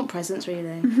 And I just want presents,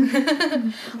 really.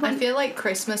 I feel like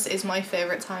Christmas is my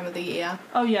favourite time of the year.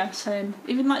 Oh yeah, same.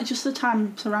 Even like just the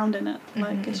time surrounding it,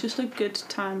 like it's just a good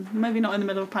time. Maybe not in the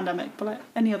middle of a pandemic, but like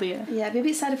any other year. Yeah, it'd be a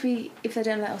bit sad if they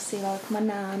don't let us see like my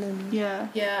nan and Yeah.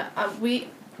 Yeah,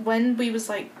 when we was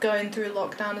like going through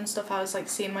lockdown and stuff, I was like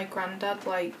seeing my granddad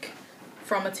like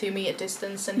from a 2 metre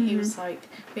distance, and he was like,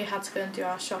 we had to go and do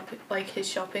our his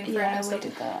shopping for him yeah, and we stuff.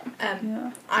 did that.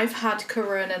 Yeah. I've had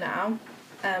Corona now.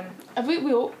 Have we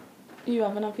all? You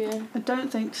haven't, have you? I don't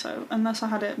think so, unless I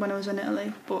had it when I was in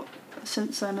Italy. But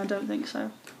since then, I don't think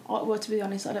so. Well, to be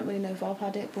honest, I don't really know if I've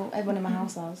had it, but everyone in my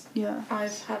house has. Yeah.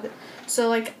 I've had it. So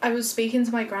like I was speaking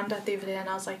to my granddad the other day, and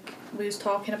I was like, we was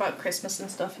talking about Christmas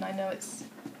and stuff, and I know it's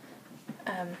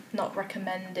not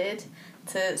recommended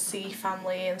to see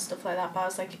family and stuff like that, but I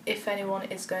was like, if anyone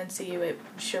is going to see you, it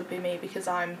should be me, because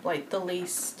I'm like the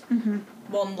least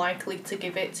one likely to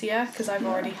give it to you, because I've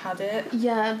already had it.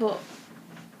 Yeah, but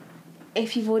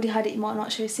if you've already had it, you might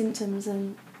not show symptoms,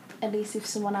 and at least if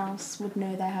someone else would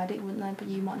know they had it, wouldn't they? But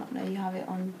you might not know you have it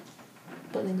on.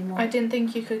 But then you might. I didn't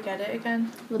think you could get it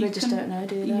again. Well, they You just can- don't know,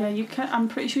 do they? Yeah, you can. I'm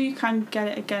pretty sure you can get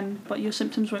it again, but your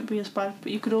symptoms won't be as bad.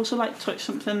 But you could also like touch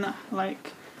something that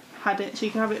like had it, so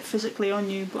you can have it physically on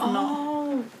you, but not.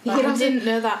 Oh, You I could have to- didn't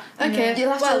know that. Okay,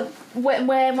 You'll have well, to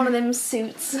wear one of them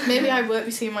suits. maybe I won't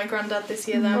be seeing my granddad this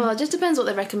year then. Well, it just depends what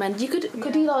they recommend.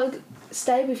 Could he like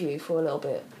stay with you for a little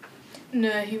bit?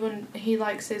 No, he wouldn't. He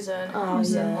likes his own Oh,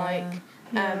 house and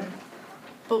yeah. like,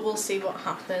 but we'll see what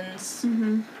happens.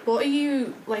 Mm-hmm. What are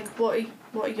you like? What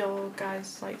are your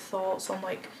guys like thoughts on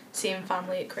like seeing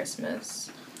family at Christmas?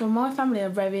 Well, my family are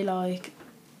very like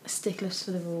sticklers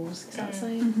for the rules. Is that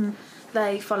saying? Mm-hmm.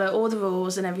 They follow all the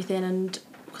rules and everything, and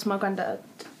because my granddad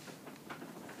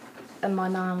and my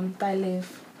nan, they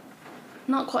live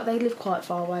quite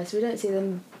far away, so we don't see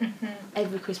them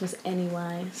every Christmas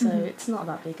anyway, so it's not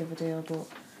that big of a deal, but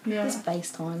Yeah. there's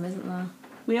FaceTime, isn't there?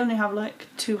 We only have like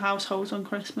 2 households on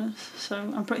Christmas, so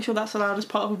I'm pretty sure that's allowed as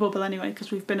part of a bubble anyway, because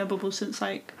we've been a bubble since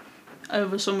like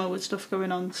over summer with stuff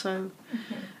going on, so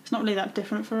it's not really that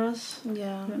different for us.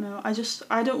 Yeah. I don't know.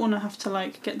 I don't want to have to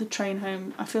like get the train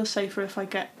home. I feel safer if I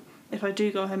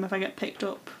do go home, if I get picked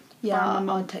up. Yeah, by my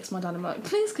mum. I'd text my dad and be like,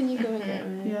 please can you go and get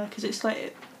me? Yeah, because it's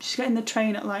like just getting the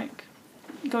train at like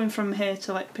going from here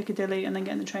to like Piccadilly and then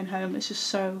getting the train home. It's just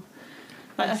so.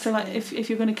 Like, I feel like if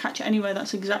you're going to catch it anywhere,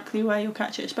 that's exactly where you'll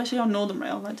catch it, especially on Northern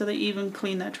Rail. Like, do they even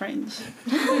clean their trains?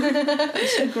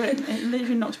 It's so grim. It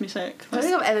literally knocks me sick. I don't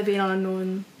think I've ever been on a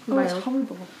Northern Oh, it's rail.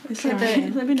 horrible. It's Yeah. like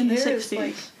they've been in the Kira's, 60s.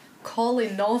 like,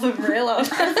 calling Northern Rail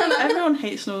out. Everyone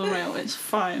hates Northern Rail. It's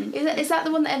fine. Is that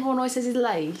the one that everyone always says is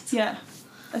late? Yeah,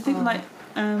 I think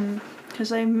because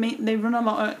they run a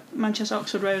lot at Manchester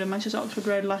Oxford Road, and Manchester Oxford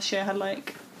Road last year had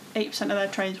like 8% of their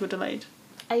trains were delayed.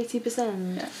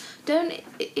 80%. Yeah.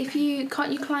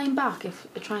 Can't you claim back if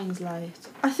a train's late?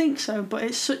 I think so, but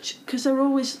it's because they're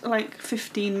always like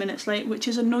 15 minutes late, which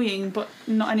is annoying, but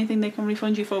not anything they can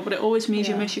refund you for. But it always means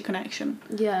you Yeah. miss your connection.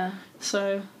 Yeah.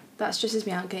 So That stresses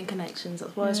me out getting connections.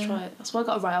 That's why that's why I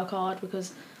got a rail card,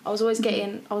 because I was always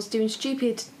I was doing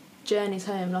stupid journeys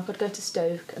home. Like I'd go to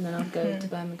Stoke and then I'd go to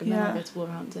Birmingham and then I'd go to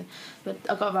Wolverhampton. But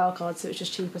I got a rail card, so it's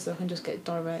just cheaper, so I can just get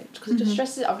direct. Because it just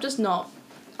stresses.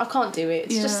 I can't do it.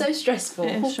 It's just so stressful.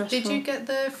 it is stressful. Did you get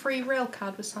the free rail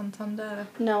card with Santander?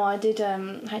 No, I did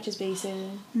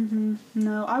HSBC.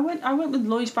 No, I went with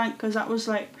Lloyds Bank because that was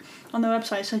like on their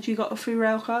website it said you got a free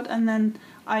rail card, and then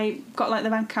I got like the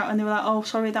bank out and they were like, oh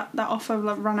sorry, that offer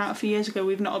ran out a few years ago,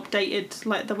 we've not updated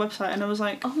like the website, and I was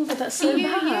like, Oh, but that's A so few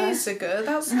bad. years ago.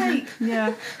 That's like,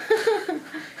 yeah.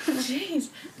 jeez.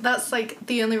 That's like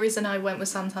the only reason I went with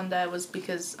Santander was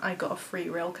because I got a free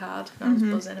rail card and I was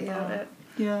buzzing about Yeah. it.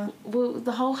 Yeah. Well,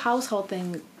 the whole household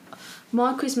thing.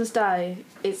 My Christmas day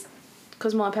is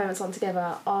because my parents aren't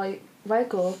together. I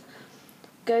wake up,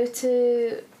 go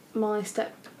to my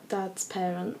dad's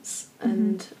parents,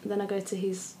 and then I go to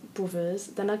his brothers.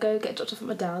 Then I go get dropped off at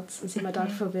my dad's and see my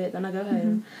dad for a bit. Then I go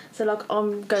home. So like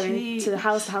I'm going to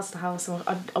house to house to house. And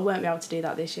I won't be able to do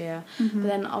that this year. But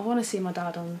then I want to see my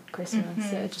dad on Christmas.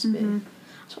 So it'd just be.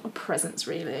 I just want my presents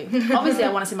really. Obviously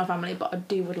I want to see my family, but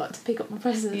I would like to pick up my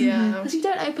presents. Yeah. Because you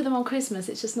don't open them on Christmas.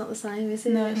 It's just not the same, is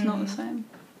it? No, it's not the same.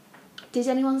 Did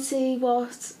anyone see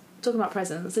what? Talking about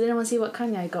presents. Did anyone see what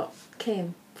Kanye got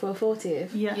Kim for her 40th?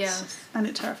 Yes. Yes. And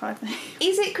it terrified me.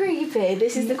 Is it creepy?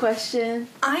 This is the question.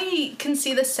 I can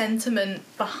see the sentiment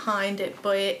behind it,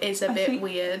 but it is a I bit think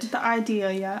weird. The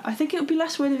idea, yeah. I think it would be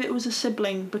less weird if it was a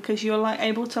sibling because you're like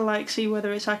able to like see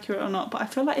whether it's accurate or not. But I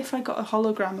feel like if I got a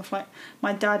hologram of like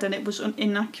my dad and it was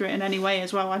inaccurate in any way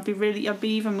as well, I'd be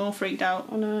even more freaked out.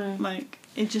 I know. Like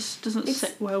it just doesn't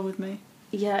sit well with me.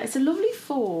 Yeah, it's a lovely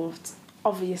thought,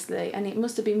 obviously, and it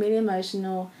must have been really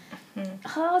emotional.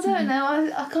 Oh, I don't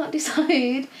know. I can't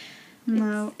decide.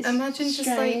 No. It's Imagine just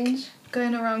strange. like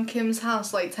going around Kim's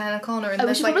house, like turn a corner, and Oh, we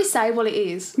there's should like probably say what it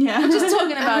is. Yeah. We're just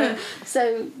talking about it.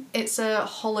 So it's a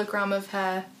hologram of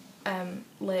her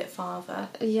late father.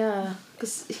 yeah,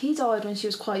 because he died when she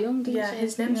was quite young, didn't Yeah, she?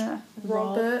 his name's Yeah.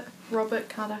 Robert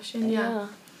Kardashian. Yeah.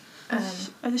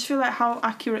 I just feel like how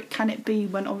accurate can it be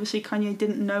when obviously Kanye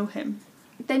didn't know him?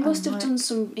 They must have like- done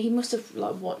some. He must have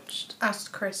like watched.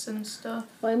 Asked Chris and stuff.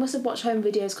 Well, he must have watched home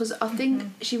videos because I think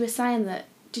she was saying that.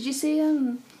 Did you see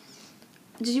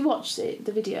Did you watch the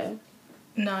video?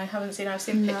 No, I haven't seen. I've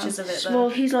seen pictures of it though. Well,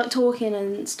 he's like talking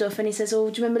and stuff, and he says, "Oh,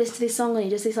 do you remember this to this song?" And he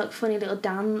does this like funny little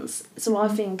dance. So I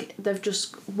think they've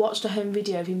just watched a home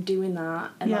video of him doing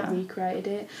that and like Yeah. recreated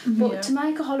it. But Yeah. to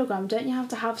make a hologram, don't you have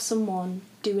to have someone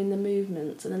doing the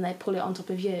movements and then they pull it on top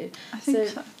of you? I think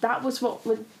so. That was what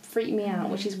would freak me out,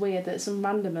 which is weird that some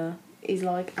randomer is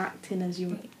like acting as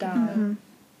your dad.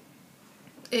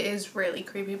 It is really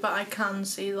creepy, but I can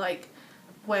see like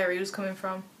where he was coming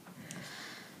from.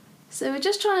 So we're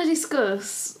just trying to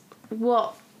discuss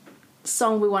what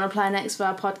song we want to play next for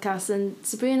our podcast, and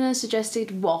Sabrina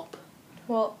suggested WAP.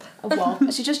 What? A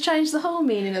WAP. She just changed the whole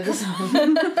meaning of the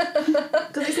song.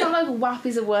 Because it's not like WAP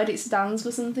is a word, it stands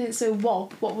for something. So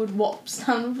WAP, what would WAP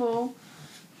stand for?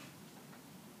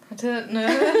 I don't know.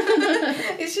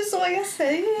 It's just the way I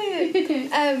say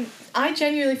it. I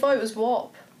genuinely thought it was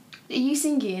WAP. Are you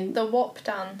singing The WAP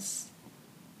dance.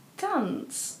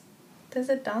 dance? There's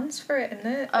a dance for it, isn't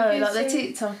it? Oh, Have you like the seen-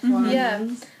 TikTok ones? Yeah.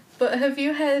 But have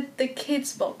you heard the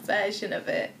Kids Bop version of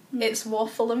it? It's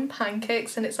waffle and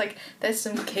pancakes, and it's like there's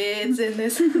some kids in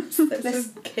this house. There's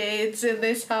some kids in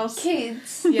this house.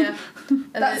 Kids? Yeah. And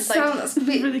then That it's sounds a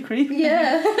bit... Really creepy.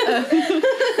 Yeah.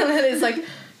 and then it's like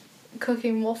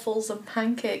cooking waffles and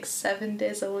pancakes 7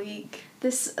 days a week.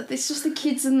 This it's just the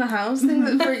kids in the house thing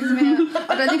that freaks me out.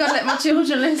 I don't think I'd let my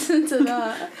children listen to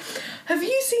that. Have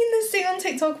you seen this thing on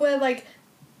TikTok where like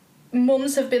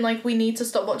mums have been like, we need to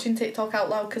stop watching TikTok out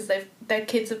loud because their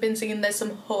kids have been singing "There's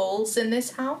some holes in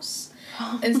this house"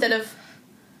 instead of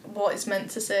what it's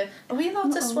meant to say. Are we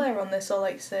allowed to swear on this or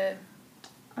like say?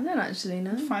 I don't actually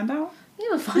know. Find out. Yeah,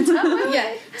 we'll find out. won't we?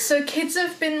 Yeah. So kids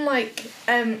have been like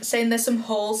saying "There's some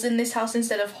holes in this house"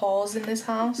 instead of "whores in this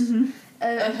house."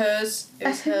 Hers. It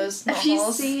was hers, not Have you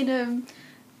whores. seen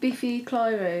Biffy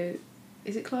Clyro?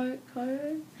 Is it Clyro?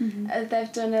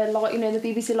 They've done a like the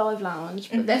BBC Live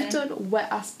Lounge, but they've done Wet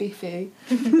Ass Biffy.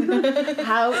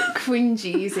 How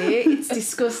cringy is it? It's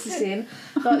disgusting.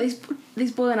 Like this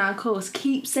boy on our course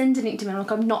keeps sending it to me. I'm like,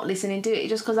 I'm not listening to it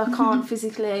just because I can't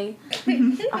physically.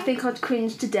 I think I'd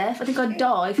cringe to death. I think I'd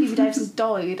die. Phoebe Davison's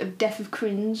died of death of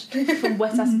cringe from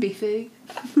Wet Ass Biffy.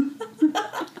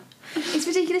 It's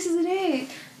ridiculous, isn't it?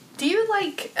 Do you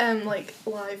like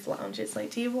live lounges?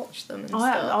 Like, do you watch them and stuff?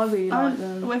 I really like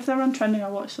them. If they're on trending, I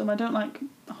watch them. I don't like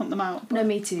hunt them out. But No,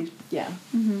 me too. Yeah.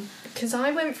 Because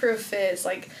I went through a phase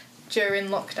like during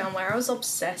lockdown where I was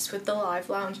obsessed with the live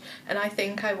lounge, and I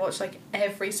think I watched like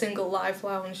every single live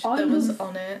lounge that was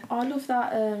on it. I love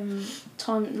that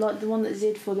time, like the one that they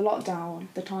did for the lockdown.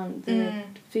 The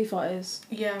Foo Fighters.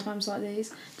 Yeah. Times like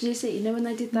these. Did you see? When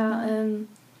they did that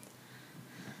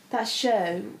that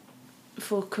show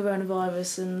for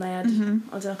coronavirus, and they had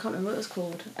I can't remember what it was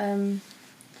called.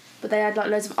 But they had like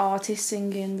loads of artists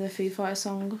singing the Foo Fighters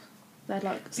song. They had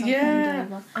like Sam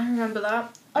Fender and, I remember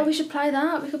that. oh, we should play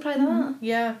that. We could play that.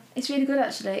 Yeah. It's really good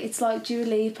actually. It's like Dua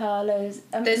Lipa, loads.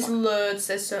 There's loads.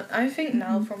 There's so, I think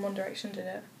Nell from One Direction did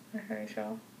it. I'm very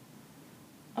sure.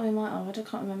 Oh, we might have. I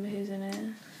can't remember who's in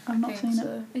it. I've not seen it.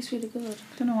 so. It's really good.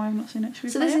 Don't know why I've not seen it. Should we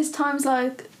So play this it? is Times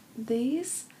Like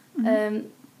These,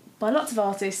 by lots of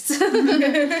artists. 1,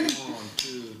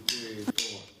 2, 3,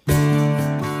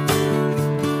 4.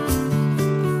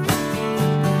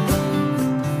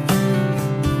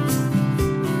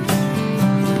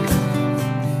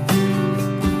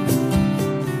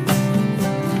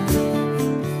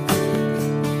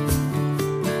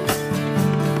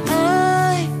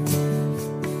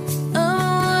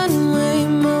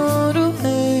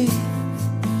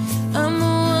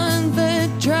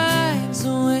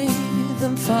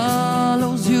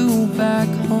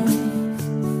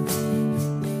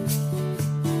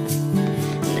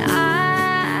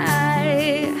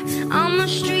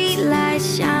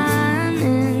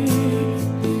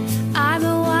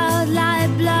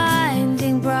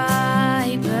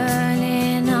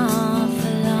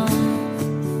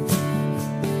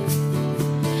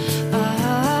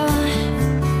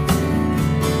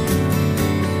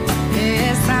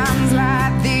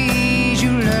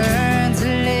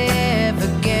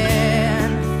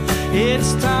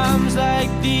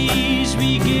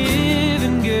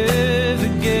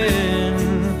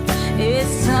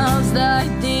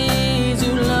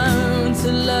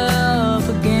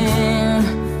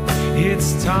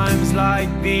 times like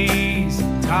these,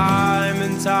 time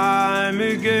and time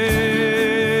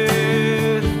again.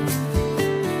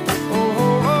 Oh,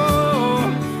 oh,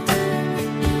 oh.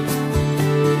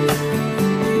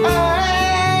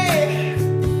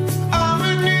 I'm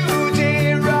a new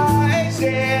day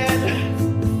rising.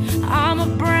 I'm a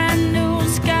brand new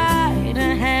sky to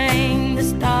hang the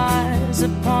stars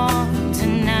upon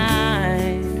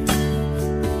tonight.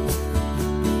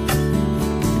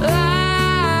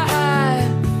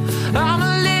 I'm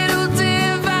a little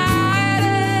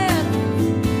divided.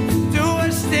 Do I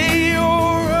stay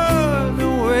or run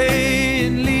away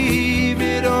and leave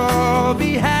it all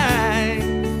behind?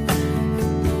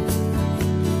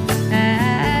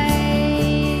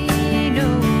 I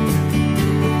know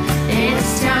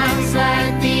it's times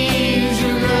like these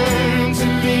you learn to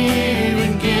live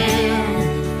again.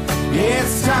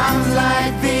 It's times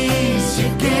like these you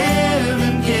give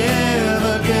and give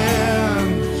again.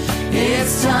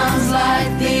 It's times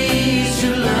like these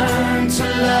you learn to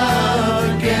love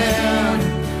again.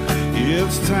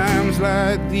 It's times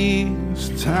like these,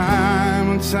 time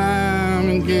and time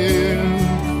again.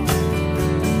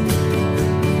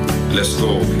 Let's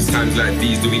go. It's times like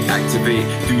these that we activate.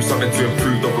 Do something to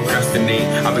improve, don't procrastinate.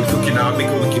 I've been cooking now, make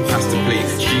a wicked pasta plate.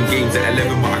 Stream games at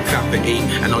 11, but I clap at 8.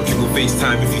 And I'll jiggle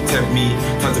FaceTime if you tempt me.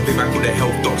 Time to pay back all the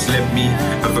health docs lent me.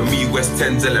 And for me, West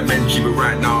 10's elementary. But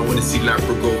right now, I wanna see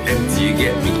Labra go empty, you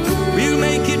get me? We'll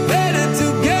make it better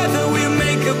together, we'll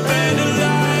make a better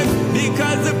life.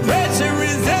 Because the pressure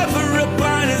is ever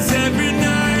upon us every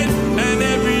night and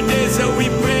every day. So we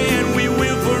pray and we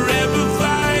will forever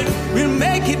fight. We'll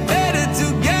make it better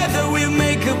together, we'll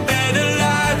make a better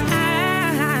life.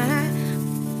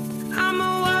 I'm a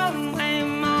one-way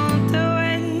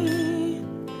motorway.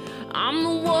 I'm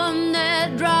the one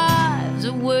that drives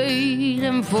away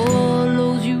and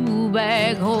follows you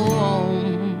back home.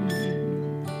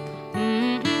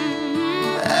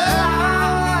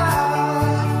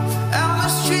 On the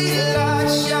street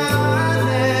lights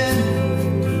shining,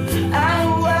 and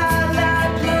while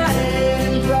that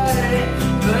light bright,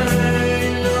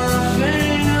 burning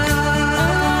nothing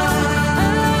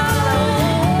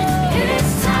out.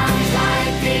 It's times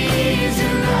like these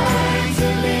you learn to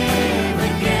live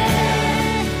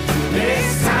again.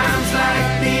 It's times like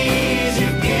these you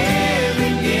give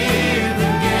and give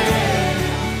again.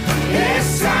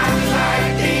 It's times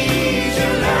like these you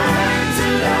learn to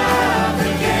love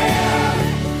again.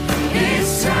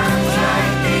 It's times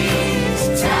like these,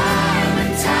 time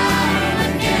and time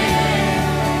again.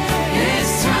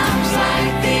 It's times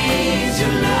like these you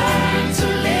learn to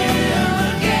live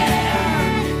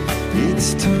again. It's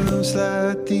times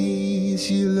like these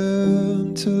you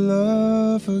learn to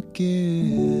love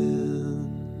again.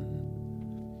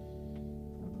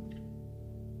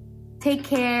 Take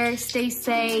care, stay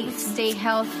safe, stay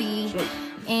healthy,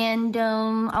 and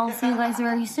I'll see you guys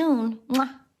very soon. Mwah.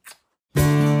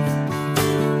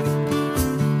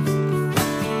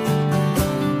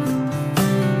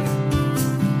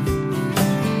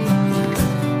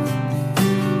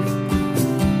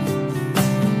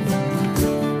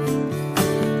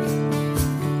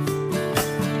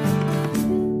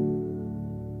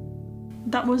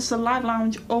 That was the Live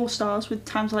Lounge All Stars with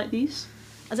Times Like These.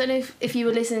 I don't know if you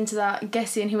were listening to that,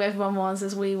 guessing who everyone was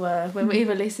as we were when we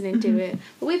were listening to it.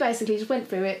 But we basically just went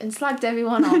through it and slagged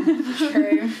everyone off.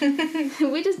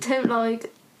 True. We just don't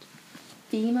like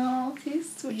female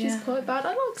artists, which Yeah. is quite bad. I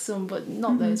like some, but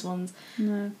not those ones.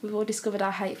 No. We've all discovered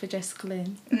our hate for Jessica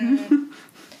Lynn.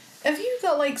 Have you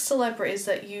got like celebrities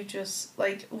that you just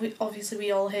like? Obviously, we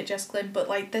all hate Jessica Lynn, but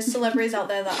like there's celebrities out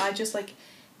there that I just like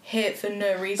hate for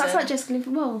no reason. That's like Jessica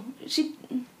Lynn. Well,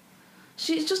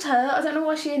 she's just her. I don't know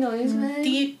why she annoys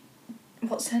me.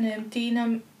 What's her name?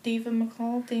 Dina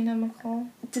McCall. Davina McCall.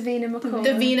 Davina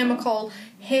McCall.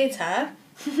 Hate her.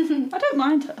 I don't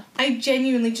mind her. I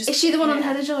genuinely just. Is she the one on hate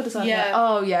Head her. and Shoulders? Yeah.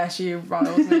 Oh yeah, she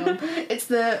riles me on. It's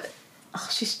the. Oh, I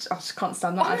just can't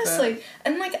stand that. Honestly, advert.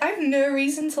 and like I have no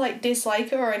reason to like dislike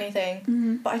her or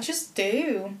anything, but I just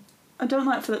do. I don't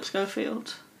like Philip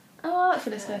Schofield. Oh, I like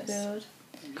Phyllis Schofield.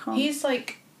 Can't. He's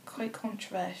like quite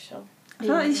controversial. I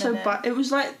feel like he's so Isn't it? bad. It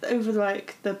was like over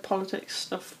like the politics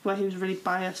stuff where he was really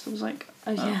biased. I was like,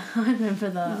 Oh yeah, I remember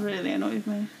that that. really annoyed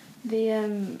me. The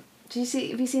Have you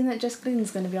seen that Jessica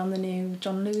Lynn's going to be on the new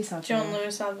John Lewis advert? John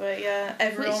Lewis advert, yeah.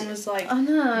 Everyone Which- was like, I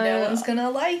know. no one's gonna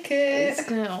like it. It's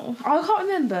gonna. I can't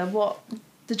remember what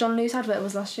the John Lewis advert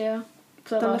was last year.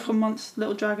 For The life.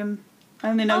 Little Dragon. I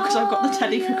only know because I got the Oh,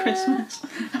 teddy for yeah. Christmas.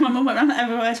 And my mum went around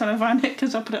everywhere trying to find it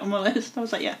because I put it on my list. I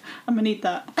was like, yeah, I'm going to need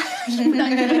that.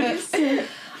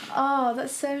 Oh,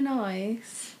 that's so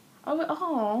nice. I went,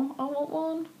 oh, I want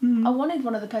one. I wanted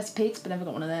one of the Percy Pigs, but never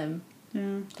got one of them.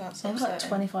 Yeah. That's They were like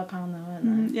upsetting. £25 though,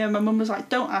 weren't they? Yeah, my mum was like,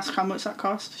 don't ask how much that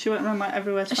cost. She went around like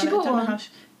everywhere to She find it. I bought don't know one? how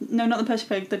no, not the Percy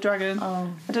Pig, the dragon.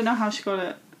 Oh. I don't know how she got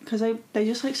it. Because they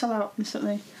just like sell out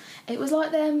instantly. It was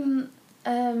like them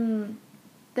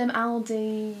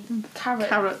Aldi carrots.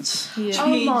 Carrots. Yeah.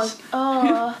 Oh my, Cheese.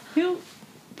 oh. Who?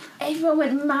 Everyone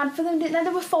went mad for them, didn't they? They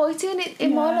were fighting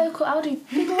in my Yeah. local Aldi.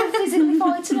 People were physically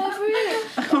fighting over it.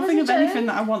 I can't think of anything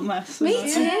that I want less. than Me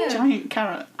like too. a giant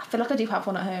carrot. I feel like I do have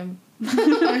one at home.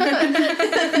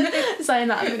 Saying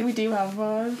that, I think we do have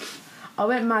one. I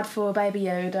went mad for Baby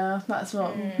Yoda. That's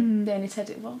what the only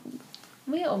teddy. Well,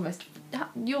 we're almost.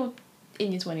 You're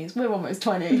in your 20s. We're almost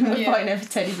 20. We're Yeah. fighting over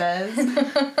teddy bears.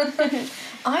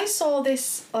 I saw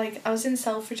this, like, I was in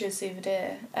Selfridges the other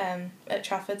day, at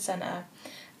Trafford Centre,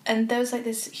 and there was like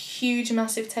this huge,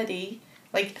 massive teddy.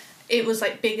 Like, it was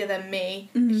like bigger than me,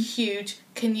 huge.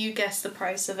 Can you guess the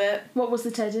price of it? What was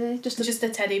the teddy? Just Just a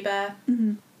teddy bear.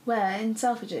 where in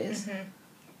Selfridges?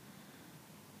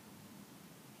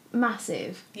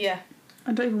 Massive. Yeah,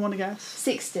 I don't even want to guess.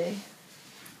 60.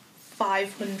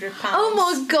 £500. Oh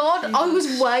my god! I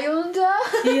was way under.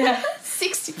 Yeah.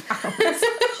 £60.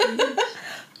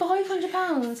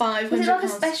 £500. Was it like a £500.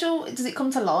 special? Does it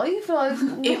come to life? Like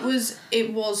It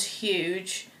was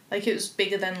huge. Like, it was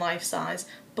bigger than life size.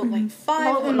 But like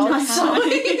Like life £500.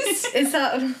 size. Is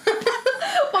that?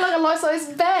 Well, like a life-size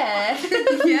bear.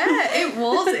 Yeah, it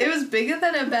was. It was bigger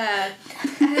than a bear.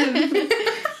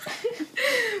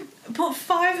 But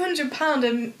 £500,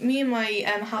 and me and my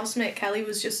housemate Kelly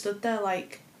was just stood there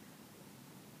like,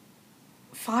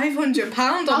 £500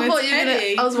 on a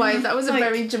teddy. I was waiting. That was a Like-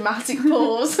 very dramatic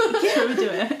pause. Shall we do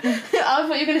it? I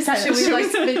thought you were going to say, Should we like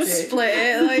split it? split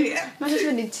it? Like, Imagine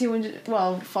spending 200.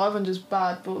 Well, 500 is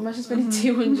bad, but imagine spending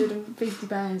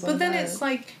 £250. but then it's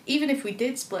like, even if we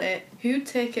did split it, who'd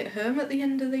take it home at the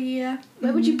end of the year?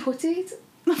 where would you put it?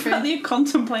 The fact that you're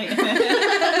contemplating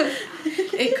it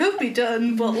It could be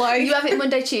done, but like You have it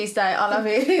Monday, Tuesday. I'll have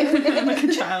it. like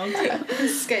a child.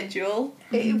 schedule.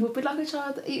 It would be like a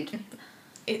child.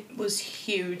 It was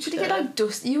huge. Should you get though. like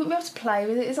dust? You wouldn't be able to play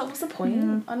with it. Is that what's the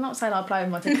point? I'm not saying I'll play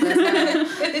with my teddy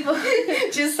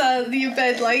bears. Just your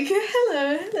bed like,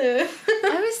 hello, hello.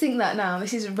 I always think that now.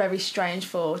 This is a very strange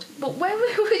thought. But when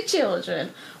we were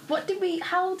children, what did we?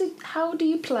 How do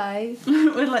you play?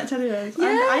 With like teddy bears.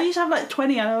 Yeah. I used to have like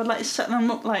 20 and I would like set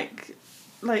them up like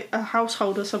a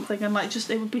household or something, and like just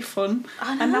it would be fun.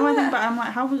 I And now I know. think about it, I'm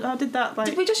like, how did that like?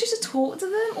 Did we just used to talk to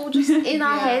them, or just in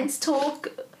our Yeah. heads talk?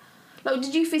 Like,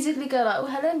 did you physically go like, "Oh,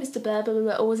 hello, Mr. Bear," blah, blah,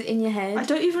 blah, or was it in your head? I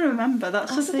don't even remember.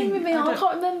 That's That's the the thing thing. with me. I don't-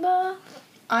 can't remember.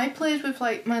 I played with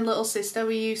like my little sister.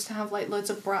 We used to have like loads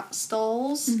of brat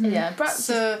stalls. Yeah, Brat.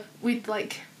 So we'd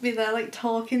like be there like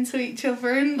talking to each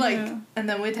other and like, Yeah. and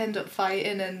then we'd end up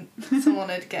fighting and someone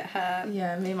would get hurt.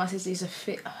 Yeah, me and my sister used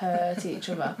to hurt each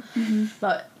other,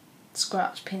 like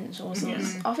scratch, pinch, all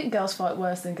sorts. I think girls fight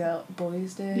worse than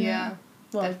boys do. Yeah.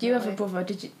 Well, do you have a definitely.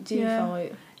 brother? Do you Yeah.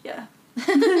 fight? Yeah.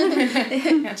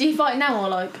 Do you fight now or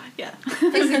like Yeah.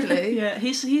 physically? Yeah.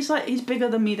 He's bigger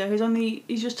than me though.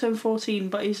 He's just turned 14,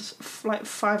 but he's like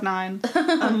 5'9",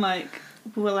 and like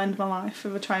will end my life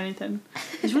if I try anything.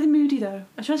 He's really moody though.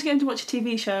 I tried to get him to watch a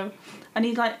TV show, and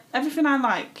he's like everything I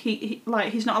like. He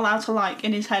like he's not allowed to like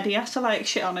in his head. He has to like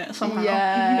shit on it somehow.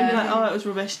 Yeah. He'd be like, "Oh, it was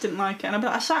rubbish. Didn't like it." And I'd be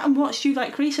like, "I sat and watched you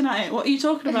like creasing at it. What are you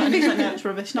talking about?" And he's like, "No, it's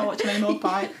rubbish. Not watching anymore.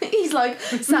 Bye." He's like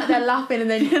sat there laughing and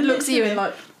then looks at you and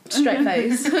like straight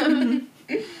face.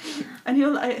 And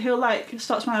he'll like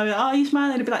start smiling. Like, "Oh, you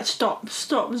smiling?" He'll be like, "Stop!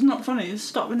 It's not funny.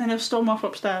 Stop!" And then he'll storm off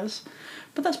upstairs.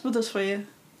 But that's brothers for you.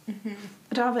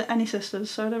 I don't have any sisters,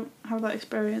 so I don't have that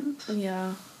experience.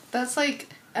 Yeah. That's like,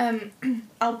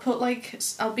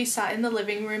 I'll be sat in the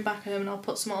living room back home and I'll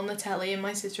put some on the telly and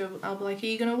my sister, I'll be like, are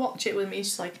you going to watch it with me?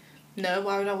 She's like, no,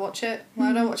 why would I watch it? Why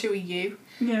would I watch it with you?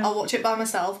 Yeah. I'll watch it by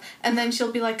myself. And then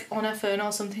she'll be like on her phone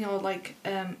or something, or like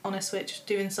on a Switch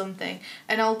doing something,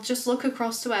 and I'll just look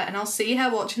across to her and I'll see her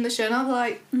watching the show and I'll be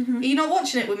like, are you not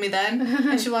watching it with me then?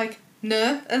 And she'll be like,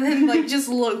 no. And then like just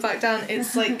look back down.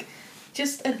 It's like,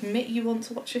 just admit you want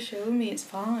to watch a show with me, it's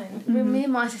fine. Well, me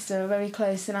and my sister are very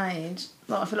close in age.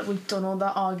 Like, I feel like we've done all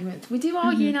that argument. We do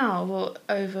argue now, but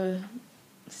over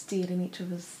stealing each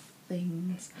other's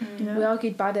things. Yeah. We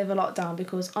argued bad over lockdown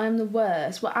because I'm the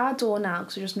worst. Well, our door now,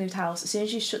 because we just moved house, as soon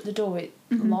as you shut the door, it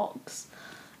locks.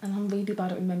 And I'm really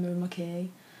bad at remembering my key.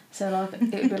 So, like,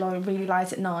 it would be, like, really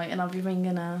late at night and I'd be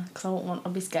ringing her because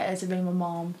I'd be scared to ring my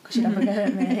mum because she'd have a go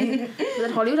at me. But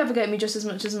then Holly would have a go at me just as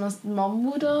much as my mum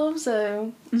would have,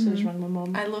 so she just rang my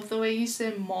mum. I love the way you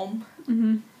say mom.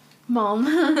 Mom.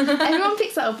 Everyone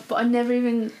picks that up, but I never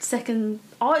even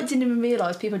I didn't even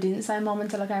realise people didn't say mom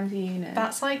until I came to uni.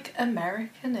 That's like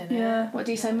American, innit? Yeah. What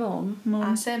do you say, mum?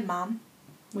 I say mam.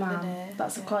 with an Mum. A,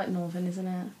 That's yeah. quite northern, isn't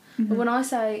it? Mm-hmm. But when I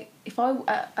say,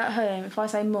 at home, if I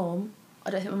say mum, I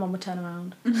don't think my mum would turn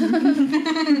around.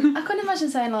 I couldn't imagine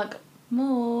saying like,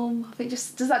 mum. I think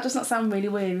does that just not sound really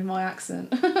weird with my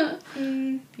accent?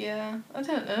 Yeah, I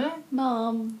don't know.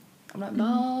 Mum. I'm like,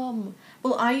 mum.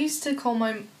 Well, I used to call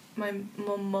my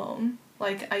mum.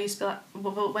 Like, I used to be like,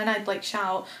 but when I'd like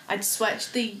shout, I'd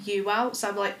switch the U out, so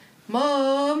I'd be like,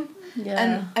 mum. Yeah.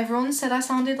 And everyone said I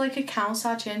sounded like a cow, so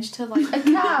I changed to like A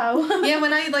cow. Yeah,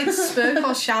 when I like spoke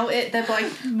or shout it, they'd be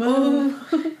like,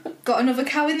 oh, got another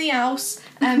cow in the house.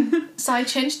 So I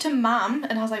changed to mam,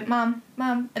 and I was like, mam,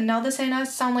 and now they're saying I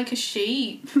sound like a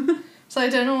sheep. So I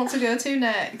don't know what to go to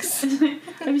next. Have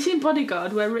you seen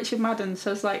Bodyguard, where Richard Madden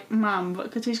says like "ma'am," but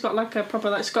because he's got like a proper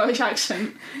like Scottish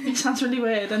accent, it sounds really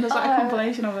weird, and there's like a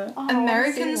compilation of it. Oh, I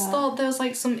Americans see that. thought there was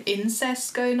like some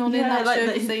incest going on in that like show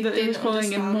that because they he didn't was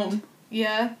calling him understand. mum.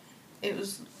 Yeah, it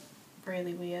was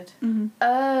really weird.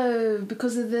 Oh,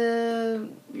 because of the...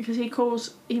 Because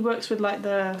he works with like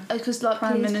the Because like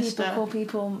Prime police Minister. people call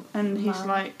people... and he's ma'am.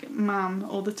 like "ma'am"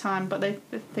 all the time, but they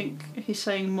think he's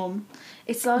saying "mum."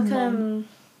 It's like Mum.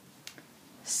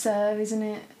 sir, isn't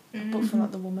it? But for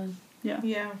like the woman. Yeah.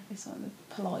 Yeah. It's like the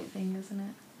polite thing, isn't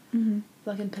it? Mm-hmm.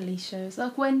 Like in police shows.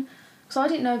 Like when... Because I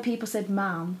didn't know people said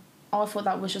ma'am. I thought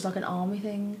that was just like an army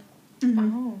thing.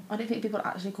 Oh. I don't think people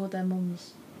actually called their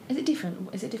mums. Is it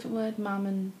different? Is it a different word, ma'am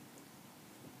and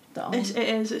the army? It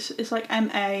is. It's like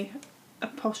MA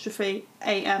apostrophe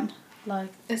AM. Like,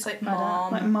 It's like I don't-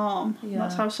 mom. Like mom. Yeah.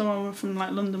 That's how someone from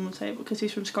like London would say it, because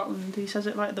he's from Scotland. He says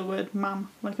it like the word "ma'am,"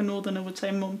 like a northerner would say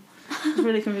 "mum." It's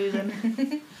really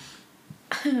confusing.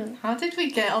 How did we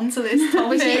get onto this topic?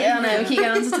 we keep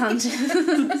going on to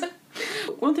tangents.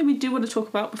 One thing we do want to talk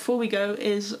about before we go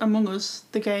is Among Us,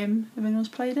 the game. Have anyone's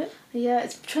played it? Yeah,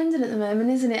 it's trending at the moment,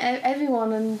 isn't it?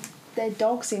 Everyone and their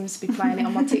dog seems to be playing it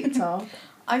on my TikTok.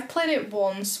 I've played it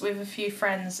once with a few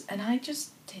friends and I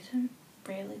just didn't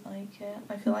really like it.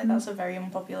 I feel like that's a very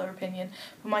unpopular opinion,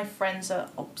 but my friends are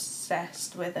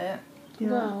obsessed with it. Yeah.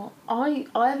 Well, I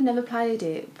have never played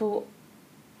it, but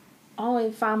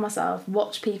I found myself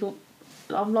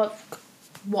I'm like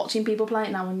watching people play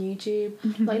it now on YouTube.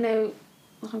 Like, you know,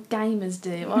 like gamers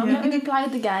do. Well, I've never even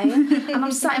played the game, and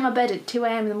I'm sat in my bed at 2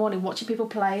 a.m. in the morning watching people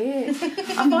play it.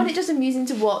 I find it just amusing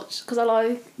to watch because I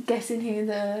like guessing who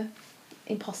the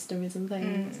imposter is and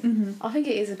things. I think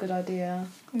it is a good idea.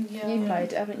 Yeah. You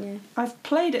played it, haven't you? I've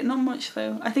played it, not much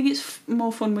though. I think it's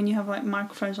more fun when you have like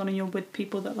microphones on and you're with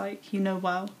people that like you know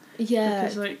well. Yeah.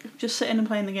 Because like just sitting and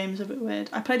playing the game is a bit weird.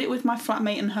 I played it with my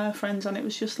flatmate and her friends, and it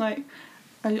was just like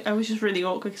I was just really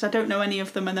awkward because I don't know any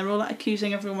of them, and they're all like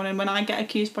accusing everyone, and when I get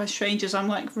accused by strangers I'm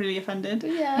like really offended.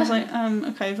 Yeah. I was like,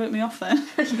 okay, vote me off then.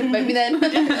 Maybe then.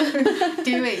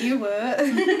 Do it, you were.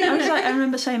 I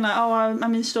remember saying like, oh,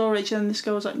 I'm in storage, and this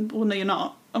girl was like, well, no, you're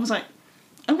not. I was like,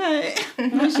 okay.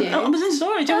 Was you? I was in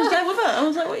storage. I was there with her. I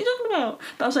was like, what are you talking about?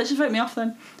 But I was like, just vote me off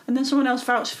then. And then someone else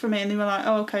vouched for me, and they were like,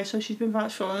 oh, okay, so she's been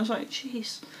vouched for. And I was like,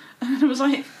 jeez. And I was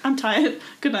like, I'm tired.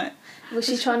 Good night. Was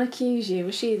she trying to accuse you?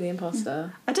 Was she the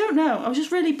imposter? I don't know. I was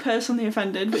just really personally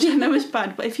offended, which I know is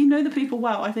bad. But if you know the people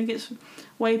well, I think it's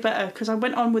way better, because I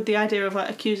went on with the idea of like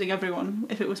accusing everyone.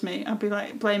 If it was me, I'd be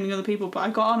like blaming other people. But I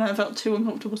got on and I felt too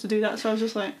uncomfortable to do that, so I was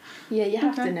just like, Yeah, you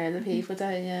have Okay. to know the people,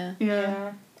 don't you?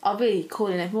 yeah. I'd be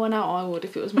calling everyone out. I would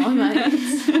if it was my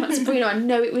mates. Like, Sabrina, I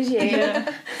know it was you. Yeah.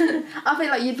 I feel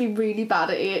like you'd be really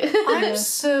bad at it. I'm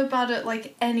so bad at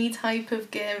like any type of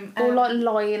game. Or like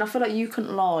lying. I feel like you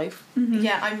couldn't lie.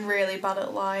 Yeah, I'm really bad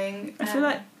at lying. I feel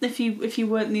like if you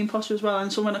weren't the imposter as well,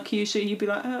 and someone accused you, you'd be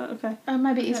like, oh, okay. Oh,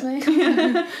 maybe it's me.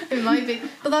 it might be.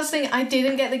 But that's the thing, I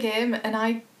didn't get the game, and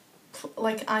I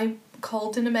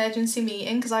called an emergency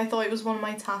meeting because I thought it was one of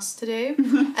my tasks to do.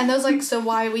 And they was like, so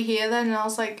why are we here then? And I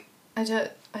was like, I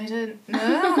don't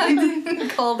know. I didn't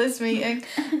call this meeting.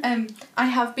 I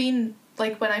have been,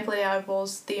 like, when I played it, I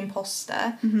was the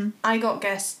imposter. I got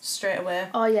guessed straight away.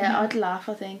 Oh yeah, I'd laugh,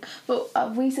 I think.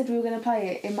 But we said we were going to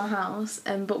play it in my house,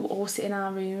 but we'll all sit in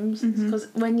our rooms. Because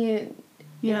when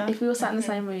Yeah. if we all sat in the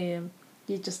same room,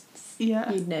 you'd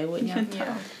know, wouldn't you?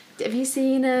 Yeah. Have you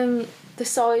seen the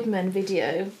Sidemen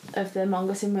video of the Among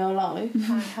Us in real life?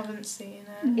 I haven't seen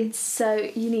it. It's so,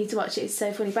 you need to watch it, it's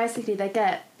so funny. Basically they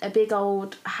get a big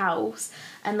old house,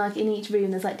 and like in each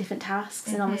room there's like different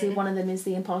tasks, and obviously one of them is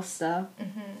the imposter,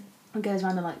 and goes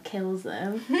around and like kills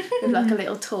them with like a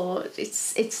little torch.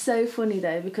 It's so funny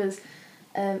though, because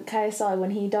KSI,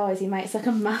 when he dies, he makes like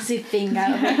a massive thing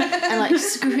out of it and like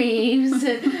screams,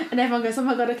 and everyone goes, "Oh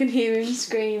my god, I can hear him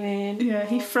screaming." Yeah,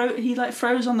 he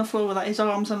froze on the floor with like his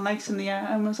arms and legs in the air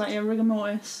and was like, "Yeah, rigor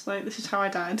mortis. Like, this is how I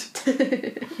died."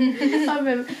 I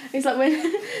remember it's like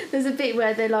when there's a bit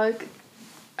where they're like,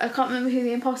 I can't remember who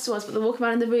the imposter was, but they're walking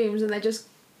around in the rooms and they just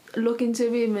look into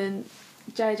a room and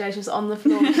JJ's just on the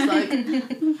floor, just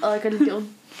like a little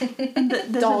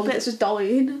dog that's just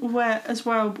dying. Where as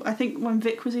well, I think when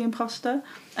Vic was the imposter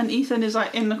and Ethan is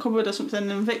like in the cupboard or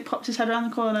something, and Vic pops his head around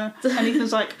the corner and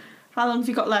Ethan's like, "How long have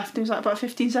you got left?" And he was like, "About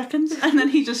 15 seconds," and then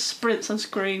he just sprints and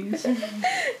screams.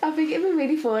 I think it'd be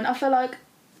really fun. I feel like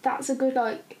that's a good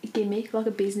like gimmick, like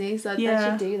a business. Like, they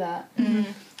should do that. Mm.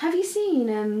 Have you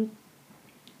seen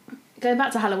going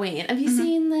back to Halloween? Have you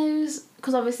seen those?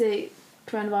 Because obviously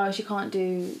coronavirus, you can't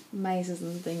do mazes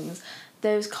and things.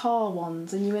 Those car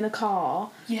ones, and you're in a car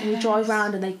and you drive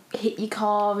around and they hit your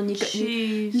car and you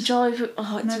drive.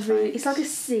 Oh, it's it's like a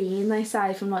scene, they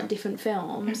say, from like different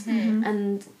films.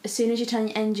 And as soon as you turn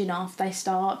your engine off, they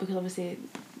start, because obviously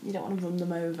you don't want to run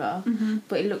them over.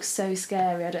 But it looks so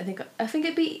scary. I think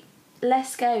it'd be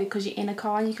less scary because you're in a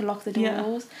car and you can lock the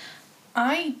doors.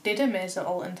 I did a maze at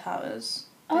Alton Towers.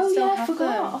 Oh yeah, I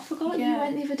forgot you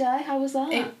went the other day. How was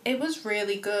that? It was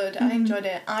really good. I enjoyed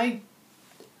it. I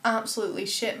absolutely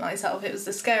shit myself. It was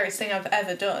the scariest thing I've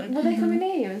ever done. Were they coming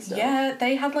near you and stuff? Yeah,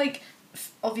 they had like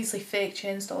obviously fake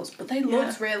chainsaws, but they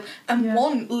looked real. And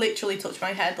one literally touched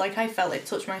my head. Like, I felt it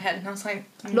touch my head, and I was like,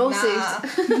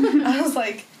 lawsuit. Nah. I was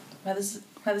like, where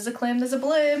there's a claim, there's a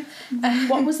blame.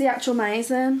 What was the actual maze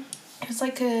then? It was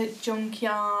like a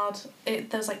junkyard.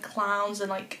 There's like clowns and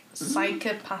like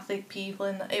psychopathic people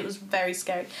in it. It was very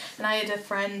scary. And I had a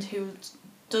friend who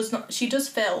does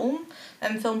film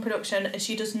and film production, and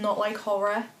she does not like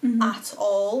horror at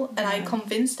all. And I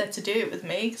convinced her to do it with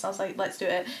me, because I was like, let's do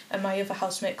it. And my other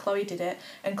housemate Chloe did it,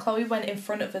 and Chloe went in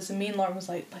front of us, and me and Lauren was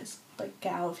like, let's like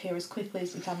get out of here as quickly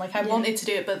as we can. Like, I wanted to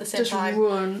do it, but at the same time,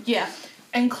 run. Yeah.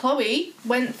 And Chloe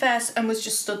went first and was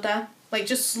just stood there. Like,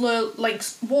 just slow, like,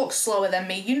 walked slower than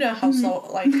me. You know how slow,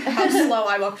 like, how slow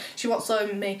I walk. She walked slower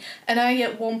than me. And I,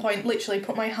 at one point, literally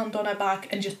put my hand on her back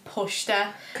and just pushed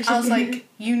her. I was like,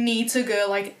 you need to go,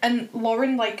 like, and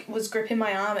Lauren, like, was gripping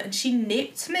my arm and she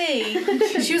nipped me.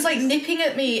 She was, like, nipping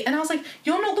at me. And I was like,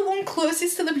 you're not the one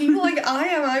closest to the people like I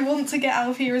am. I want to get out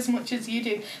of here as much as you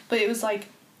do. But it was, like,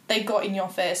 they got in your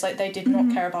face. Like, they did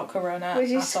not care about Corona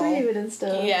Was you at all. screaming and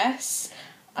stuff? Yes.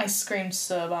 I screamed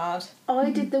so bad. I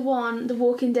did the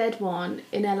Walking Dead one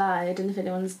in LA. I don't know if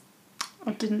anyone's.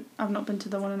 I've not been to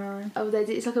the one in LA. Oh, they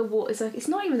did. It's like it's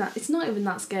not even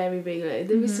that scary really.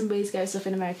 There is some really scary stuff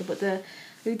in America, but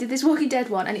we did this Walking Dead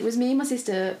one, and it was me and my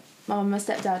sister, my mum and my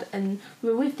stepdad, and we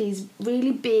were with these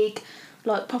really big,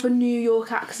 like, proper New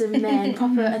York accent men,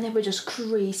 and they were just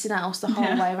creasing at us the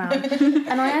whole way around.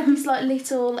 And I had this like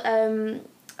little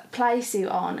play suit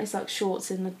on. It's like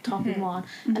shorts in the top and one,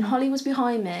 and Holly was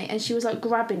behind me and she was like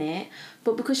grabbing it,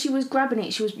 but because she was grabbing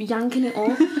it, she was yanking it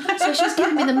up, so she was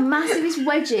giving me the massivest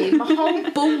wedgie. My whole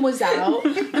bum was out.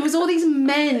 There was all these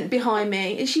men behind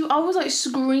me, and I was like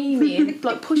screaming,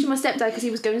 like pushing my stepdad because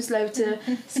he was going slow to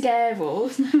scare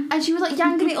us, and she was like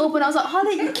yanking it up, and I was like,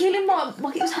 Holly, you're killing my,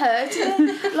 like, it was hurting.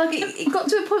 Like, it got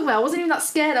to a point where I wasn't even that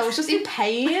scared, I was just in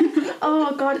pain.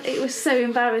 Oh god, it was so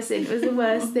embarrassing. It was the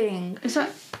worst thing. Is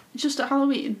that just at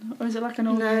Halloween, or is it like an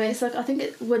No, it's like, I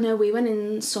think we went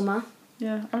in summer.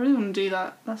 Yeah, I really want to do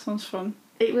that. That sounds fun.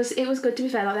 It was good, to be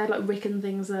fair. Like, they had like Rick and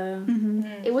things there.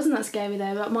 It wasn't that scary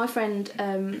though. Like, my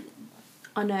friend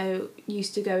I know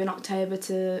used to go in October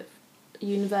to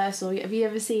Universal. Have you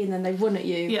ever seen them? They run at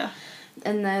you. Yeah.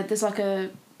 And there's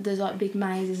like big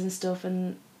mazes and stuff,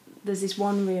 and there's this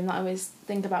one room that I always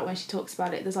think about when she talks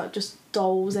about it. There's like just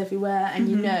dolls everywhere, and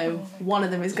you know one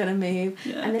of them is going to move,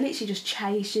 and they literally just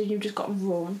chase you, and you've just got to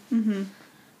run.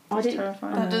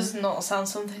 Terrifying. That does not sound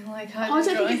something like I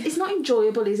don't think it's not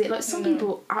enjoyable, is it? Like, some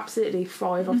people absolutely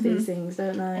thrive off these things,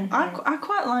 don't they? I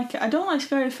quite like it. I don't like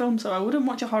scary films, though. I wouldn't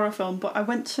watch a horror film, but I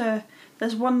went to...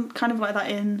 There's one kind of like that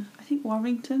in, I think,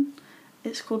 Warrington.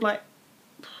 It's called, like...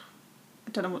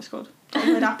 I don't know what it's called. It's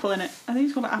got apple in it. I think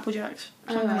it's called, like, Applejacks.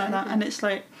 Something like that. And it's,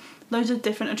 like, loads of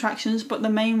different attractions, but the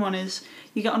main one is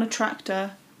you get on a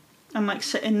tractor and, like,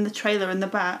 sit in the trailer in the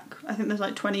back. I think there's,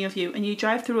 like, 20 of you. And you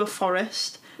drive through a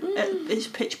forest. It's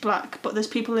pitch black, but there's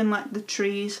people in, like, the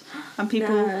trees, and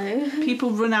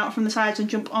people run out from the sides and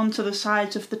jump onto the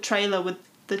sides of the trailer with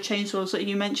the chainsaws that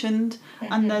you mentioned,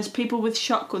 and there's people with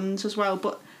shotguns as well,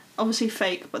 but obviously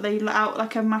fake, but they let out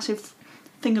like a massive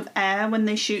thing of air when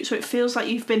they shoot, so it feels like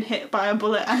you've been hit by a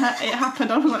bullet. And it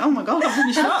happened. I was like, oh my god, I've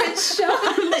been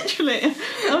shot. Literally,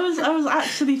 I was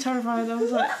actually terrified. I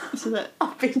was like, this is it.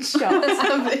 I've been shot.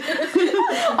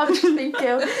 I've just been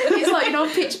killed. It's like, you know,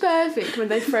 Pitch Perfect when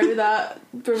they throw that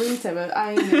burrito at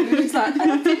Amy. It's like,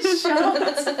 I've been shot.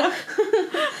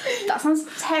 That sounds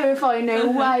terrifying.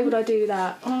 No way would I do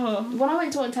that. Oh. When I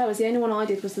went to Haunted Towers, the only one I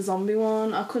did was the zombie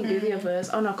one. I couldn't do the others,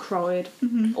 and I cried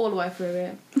all the way through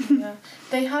it. Yeah.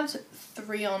 They had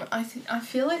 3 on. I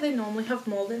feel like they normally have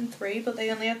more than 3, but they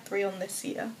only had 3 on this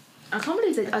year. I can't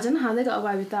believe they. I don't know how they got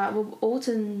away with that. Well,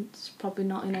 Alton's probably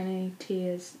not in any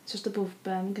tiers. It's just above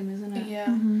Birmingham, isn't it?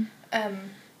 Yeah.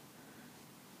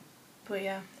 But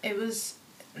yeah, it was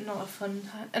not a fun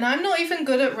time. And I'm not even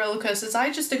good at roller coasters.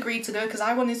 I just agreed to go because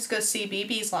I wanted to go see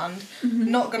BB's Land.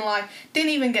 Not gonna lie,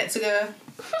 didn't even get to go.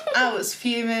 I was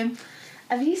fuming.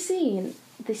 Have you seen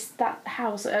that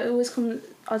house? It always comes.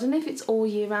 I don't know if it's all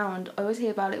year round. I always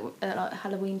hear about it at like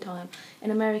Halloween time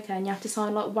in America, and you have to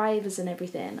sign like waivers and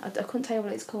everything. I couldn't tell you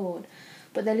what it's called,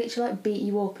 but they literally like beat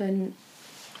you up and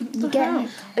you get.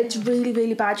 It's really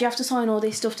really bad. You have to sign all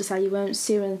this stuff to say you won't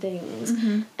sue and things,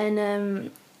 and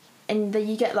then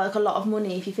you get like a lot of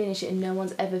money if you finish it, and no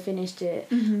one's ever finished it.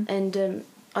 And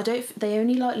I don't. They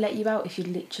only like let you out if you're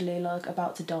literally like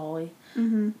about to die.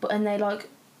 But and they like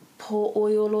pour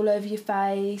oil all over your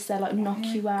face. They like knock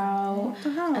you out,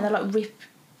 and they like rip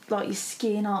like your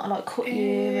skin out, and like cut you,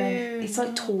 and it's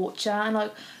like torture. And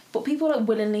like, but people like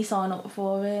willingly sign up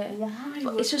for it.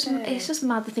 But it's just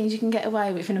mad the things you can get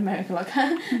away with in America. Like,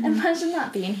 imagine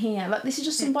that being here. Like, this is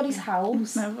just somebody's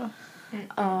house. Never.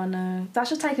 Oh no, that's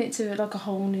just taking it to like a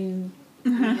whole new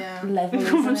level. We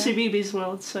come from isn't it? CBeebies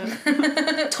world, so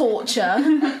Torture.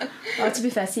 Oh, to be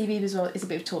fair, CBeebies well is a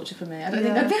bit of torture for me. I don't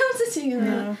think I'd be able to do that.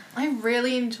 no. I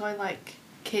really enjoy like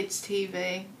kids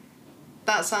TV.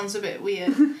 That sounds a bit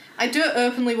weird. I do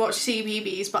openly watch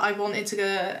CBeebies, but I wanted to go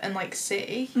and like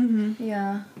see.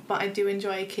 Yeah. But I do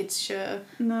enjoy a kids show.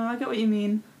 No, I get what you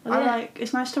mean. Well, I yeah. like.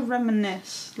 It's nice to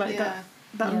reminisce, like Yeah.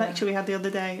 that Yeah. lecture we had the other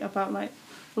day about like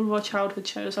all of our childhood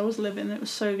shows. I was living. It was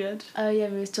so good. Oh yeah,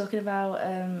 we was talking about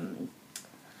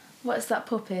what's that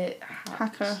puppet?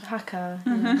 Hacker. Hacker.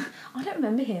 Yeah. I don't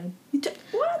remember him.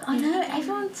 What? I know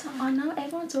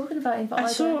everyone talking about him, but I I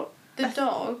don't. saw. The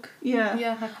dog. Yeah.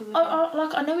 Yeah, Hacker the Oh, dog.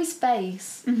 like I know his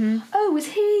face. Mhm. Oh, was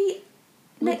he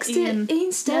next Ian. to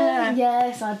Ian Stern? Yeah.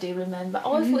 Yes, I do remember. I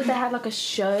thought they had like a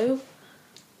show.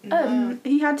 He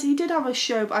did have a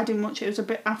show, but I didn't watch it. It was a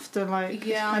bit after, like,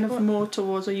 Yeah, kind I of got- more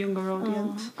towards a younger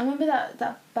audience. I remember that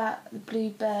the blue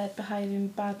bird behaving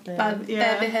badly. Yeah.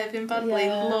 They're behaving badly.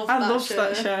 Yeah. Love I that loved show.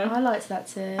 that show. I liked that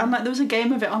too. And like there was a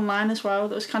game of it online as well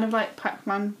that was kind of like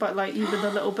Pac-Man, but like you were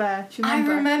the little bear. Do you I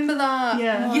remember? remember that.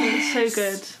 Yeah, Yes. it was so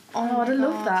good. Oh, I'd have my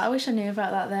loved God. that. I wish I knew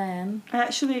about that then.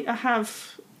 I have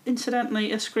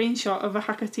incidentally a screenshot of a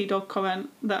Hackety Dog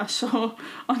comment that I saw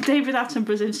on David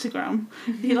Attenborough's Instagram.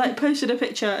 He like posted a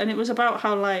picture and it was about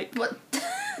how like What?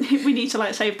 we need to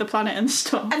like save the planet and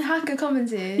stuff. And Hacker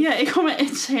commented. Yeah, he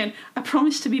commented saying, "I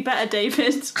promise to be better,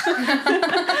 David."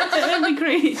 It made me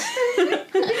grieve.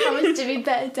 Promise to be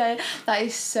better day. That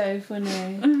is so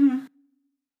funny.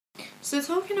 So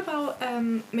talking about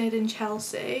Made in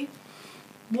Chelsea,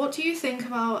 what do you think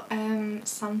about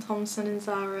Sam Thompson and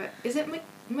Zara? Is it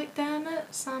McDermott?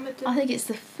 Sam McDermott? I think it's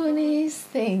the funniest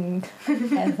thing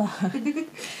ever.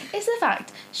 It's the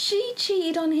fact she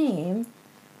cheated on him,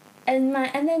 and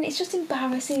then it's just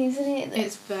embarrassing, isn't it?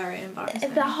 It's very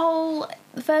embarrassing. The whole.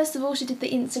 First of all, she did the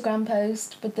Instagram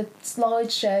post with the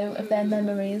slideshow of their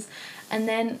memories, and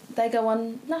then they go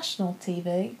on national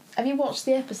TV. Have you watched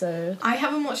the episode? I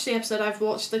haven't watched the episode. I've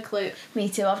watched the clip. Me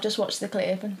too. I've just watched the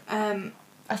clip, and Um,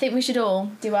 I think we should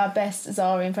all do our best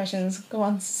Zara impressions. Go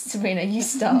on, Serena, you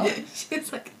start.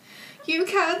 she's like, "You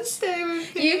can stay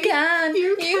with me. You can,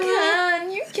 You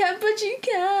but you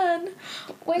can.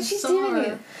 When she's doing Zara,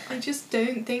 it, I just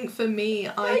don't think for me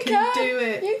I You can do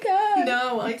it. You can.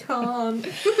 No, I can't.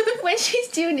 When she's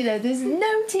doing it though, there's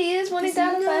no tears running There's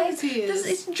down her no face. tears.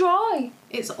 It's dry.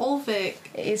 It's all Vic.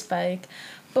 It is fake.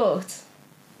 But,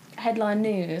 headline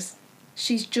news,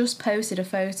 she's just posted a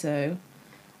photo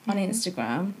on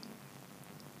Instagram,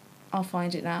 I'll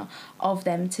find it now, of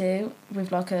them two,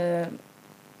 with like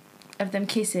of them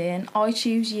kissing. I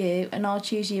choose you and I'll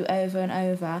choose you over and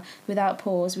over, without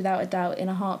pause, without a doubt, in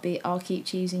a heartbeat, I'll keep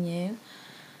choosing you.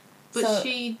 But So-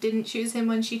 she didn't choose him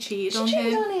when she cheated She on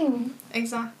cheated him. on him.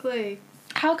 Exactly.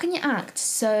 How can you act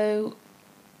so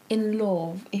in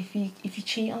love if you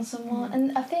cheat on someone?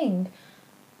 And I think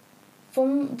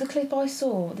from the clip I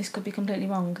saw, this could be completely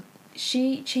wrong,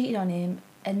 she cheated on him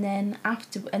and then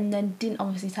didn't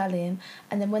obviously tell him,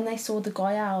 and then when they saw the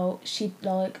guy out, she'd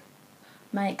like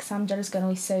make Sam jealous, going, oh,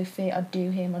 he's so fit, I'd do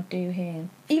him,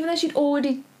 even though she'd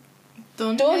already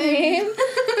Done him.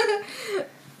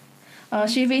 Oh,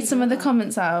 should we read some of the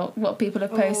comments out, what people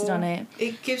have posted on it?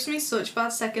 It gives me such bad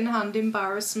second-hand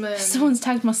embarrassment. Someone's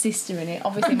tagged my sister in it.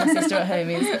 Obviously my sister at home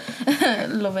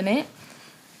is loving it.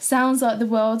 Sounds like the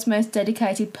world's most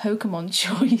dedicated Pokemon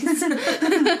choice.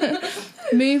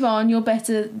 Move on, you're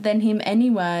better than him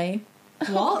anyway.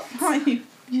 What? You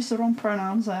used the wrong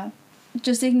pronouns there.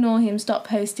 Just ignore him, stop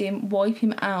posting, wipe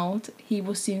him out, he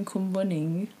will soon come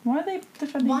running. Why are they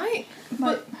defending Why?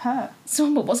 like, her?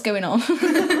 Someone, but what's going on?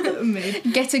 Me.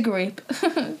 Get a grip.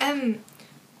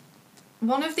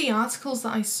 One of the articles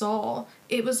that I saw,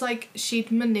 it was like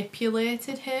she'd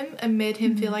manipulated him and made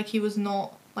him feel like he was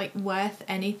not like worth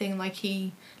anything, like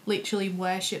he literally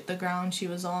worshipped the ground she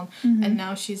was on, and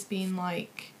now she's been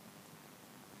like,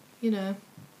 you know.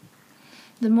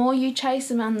 The more you chase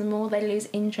a man, the more they lose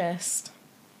interest.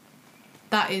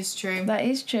 That is true. That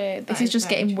is true. This That is is just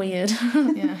very getting true. weird.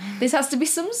 Yeah. This has to be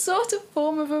some sort of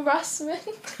form of harassment.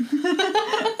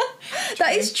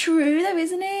 That is true though,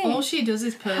 isn't it? All she does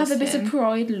is post Have a bit him. of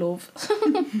pride, love.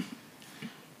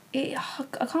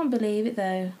 I can't believe it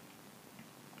though.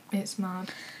 It's mad.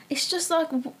 It's just like,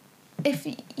 if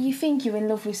you think you're in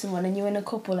love with someone and you're in a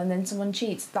couple and then someone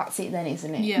cheats, that's it then,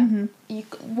 isn't it? Yeah. You're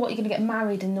going to get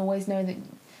married and always know that...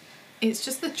 It's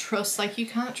just the trust. Like, you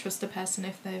can't trust a person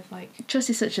if they've, like... Trust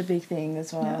is such a big thing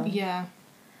as well. Yeah.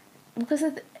 Because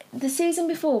of the season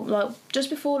before, like, just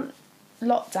before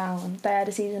lockdown, they had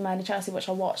a season made in Chelsea which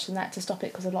I watched, and they had to stop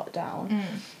it because of lockdown.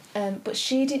 But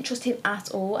she didn't trust him at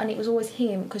all, and it was always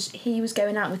him because he was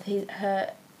going out with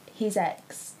his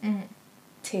ex,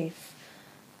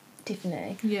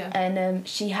 Tiffany. Yeah. And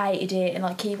she hated it, and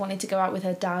like he wanted to go out with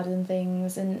her dad and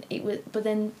things, and it was. But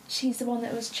then she's the one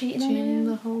that was cheating on Cheating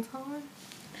the him. whole time.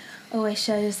 Always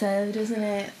shows though, doesn't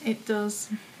it? It does.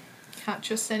 Can't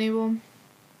trust anyone.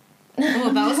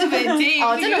 Oh, that was a bit deep.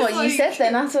 I don't know what you said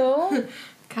then at all.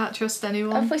 Can't trust I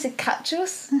anyone. thought you said catch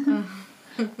us.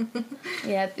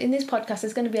 Yeah, in this podcast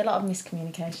there's going to be a lot of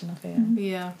miscommunication, I feel.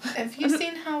 Yeah. Have you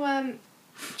seen how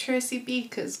Tracy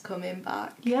Beaker's coming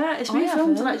back? Yeah, it's I being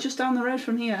filmed haven't. like just down the road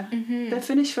from here. They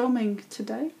finished filming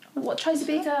today. What, Tracy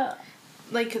Beaker?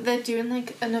 Like, they're doing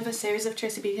like another series of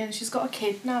Tracy Beaker, and she's got a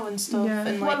kid now and stuff. Yeah.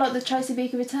 And What, like the Tracy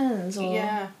Beaker Returns? Or?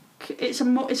 yeah. It's a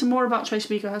more about Tracy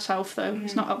Beaker herself though.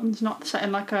 It's not set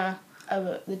in like a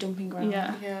Oh, the dumping ground.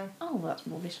 yeah. Yeah. Oh, well, that's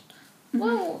rubbish.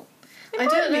 Well, I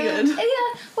don't be know. good.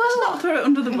 yeah. Well, Not throw it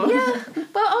under the bus. yeah.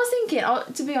 Well, I was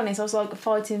thinking. To be honest, I was like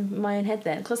fighting my own head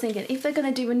then, because I was thinking if they're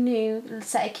gonna do a new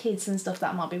set of kids and stuff,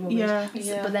 that might be rubbish. Yeah.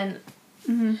 Yeah. But then,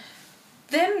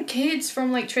 Them kids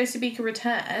from like Tracy Beaker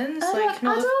Returns, like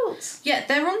not adults. yeah,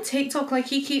 they're on TikTok. Like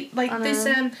he keep like I know. this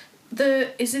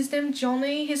is his name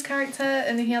Johnny, his character,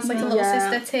 and he has like a little Yeah.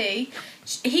 sister T.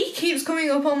 He keeps coming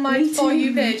up on my Me For You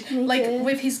too. page, Me like too.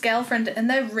 with his girlfriend, and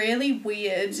they're really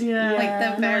weird. Yeah. Like they're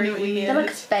Yeah. very No, I know what you mean. weird. They're like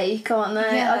fake, aren't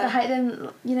they? Yeah. Like I hate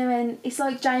them. You know, when it's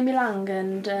like Jamie Lang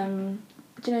and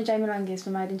do you know who Jamie Lang is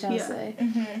from Made in Chelsea?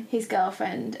 His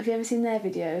girlfriend. Have you ever seen their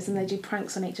videos? And they do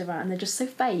pranks on each other, and they're just so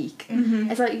fake.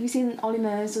 It's like, have you seen Ollie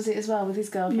Murs does it as well with his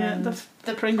girlfriend? Yeah,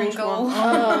 the Pringles Pringle. one.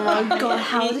 Oh my god,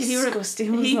 how He- he re-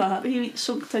 disgusting was that? He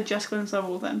sunk to Jessica Lynn's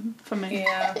level then for me.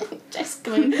 Yeah. Jessica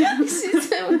Lynn.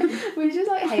 We're just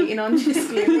like hating on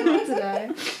Jessica Lynn today.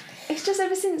 It's just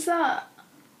ever since that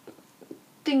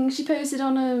thing she posted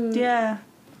on Yeah.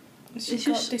 She It's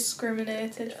got just-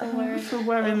 discriminated for wearing. For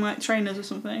wearing like trainers or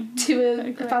something.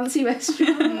 to a fancy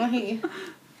restaurant.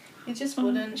 You just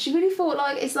wouldn't. She really thought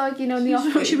like it's like, you know, in the She thought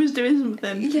office. she was doing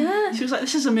something. Yeah. She was like,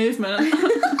 this is a movement.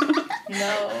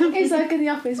 No. It's like in the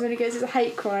office when he goes, it's a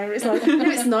hate crime. It's like, no,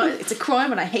 it's not. It's a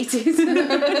crime and I hate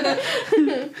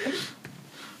it.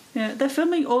 Yeah, they're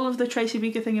filming all of the Tracy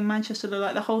Beaker thing in Manchester though.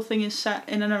 Like the whole thing is set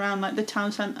in and around like the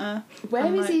town centre. Where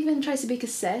And, is like, even Tracy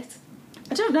Baker's set?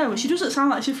 I don't know. She doesn't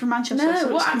sound like she's from Manchester. No, so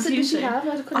what it's accent does she confusing. have?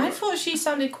 I couldn't- I thought she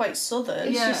sounded quite southern.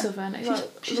 Is Yeah. she Southern?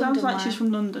 She sounds like she's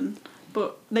from London,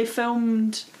 but they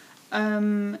filmed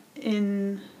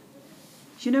in.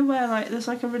 Do you know where like there's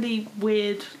like a really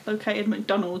weird located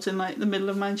McDonald's in like the middle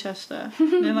of Manchester?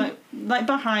 They're like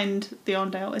behind the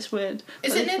Ondale. It's weird.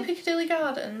 Is But it they- near Piccadilly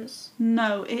Gardens?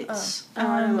 No, it's. Oh,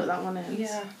 I know what that one is.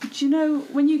 Yeah. Do you know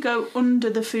when you go under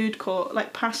the food court,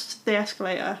 like past the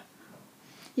escalator,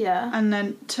 Yeah. and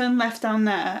then turn left down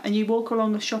there, and you walk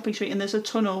along a shopping street, and there's a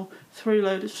tunnel through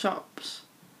loads of shops.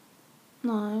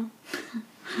 No.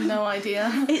 No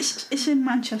idea. It's in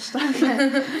Manchester.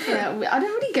 Yeah, I don't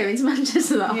really go into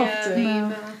Manchester that Yeah, often.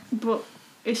 neither. But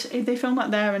They filmed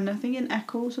that there, and I think in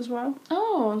Eccles as well.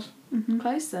 Oh, Mhm.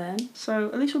 close then. So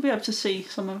at least we'll be able to see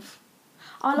some of.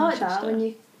 I like that Manchester. when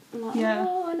you. I'm like, Yeah.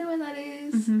 oh, I know where that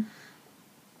is. Mhm.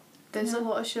 There's Yeah. a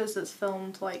lot of shows that's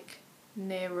filmed like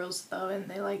near us though, and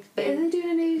they like Are they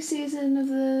doing a new season of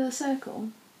The Circle?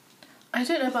 I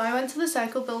don't know, but I went to the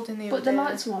Circle building the other But the day.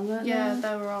 lights were on, weren't Yeah, they?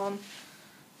 they were on.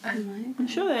 Anyway. I'm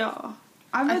sure they are.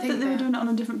 I read think that they they were are. doing it on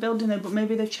a different building though, but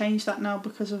maybe they've changed that now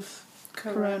because of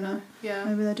Corona. Yeah.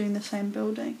 Maybe they're doing the same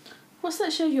building. What's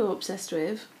that show you're obsessed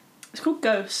with? It's called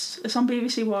Ghosts. It's on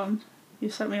BBC One.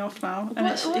 You've sent me off now. And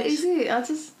What is it? I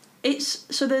just. It's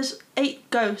so there's 8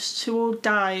 ghosts who all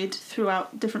died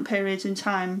throughout different periods in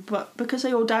time, but because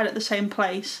they all died at the same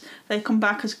place, they come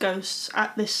back as ghosts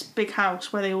at this big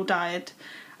house where they all died,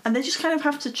 and they just kind of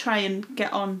have to try and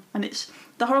get on. And it's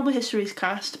the Horrible Histories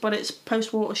cast, but it's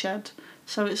post Watershed,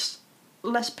 so it's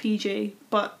less PG.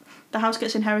 But the house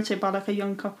gets inherited by like a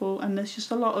young couple, and there's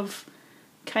just a lot of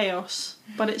chaos.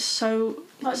 But it's so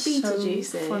Like it's so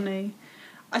Beetlejuice-y. funny.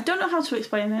 I don't know how to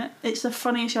explain it. It's the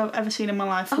funniest show I've ever seen in my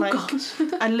life. Oh, like, gosh.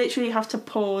 I literally have to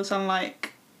pause and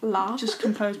like Laugh. just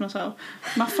compose myself.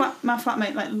 My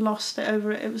flatmate like lost it over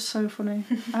it. It was so funny.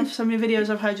 I have so many videos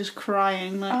of her just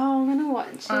crying. Like, Oh, I'm gonna watch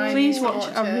it. please need to watch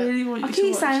it. watch I it. really want you I to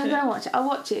keep watch saying I'm it. gonna watch it. I'll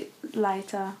watch it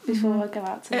later before I go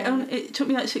out tonight. It took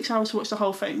me like 6 hours to watch the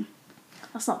whole thing.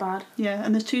 That's not bad. Yeah,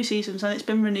 and there's 2 seasons and it's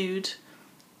been renewed,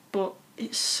 but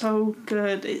it's so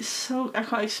good. It's so I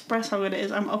can't express how good it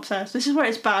is. I'm obsessed. This is where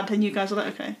it's bad, and you guys are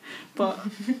like okay, but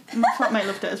my flatmate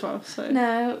loved it as well. So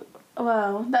No,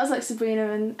 well, that was like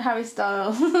Sabrina and Harry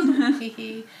Styles.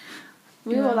 Hee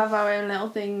We all have our own little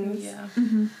things. Yeah.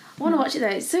 I want to watch it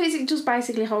though. So is it just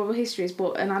basically Horrible Histories,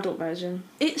 but an adult version?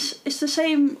 it's the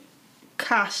same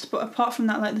cast, but apart from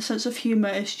that, like the sense of humour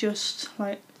is just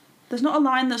like there's not a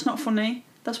line that's not funny.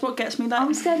 That's what gets me. Like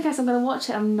I'm scared in case I'm gonna watch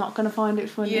it. I'm not gonna find it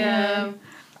funny. Yeah.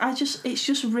 it's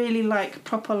just really like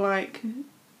proper like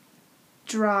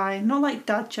dry, not like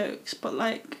dad jokes, but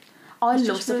like I It's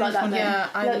love just stuff really like that. funny. though. Yeah,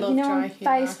 I like, love you know dry on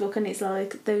humour. Facebook, and it's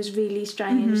like those really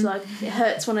strange, like it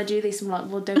hurts when I do this. I'm like,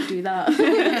 well, don't do that. Stuff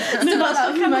like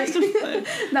that kind of makes stuff, though.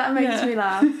 that makes Yeah. me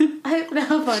laugh. Hopefully,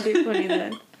 I'll find it funny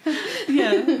then.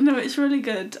 yeah, no, it's really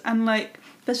good. And like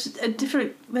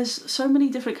there's so many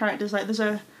different characters. Like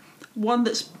there's one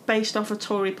that's based off a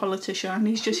Tory politician, and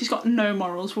he's got no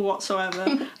morals whatsoever,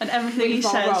 and everything Really he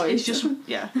far says right. is just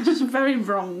it's just very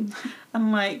wrong.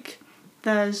 And like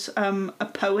there's a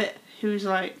poet who's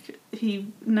like he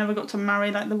never got to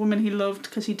marry like the woman he loved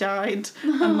because he died,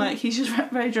 and like he's just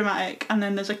very dramatic. And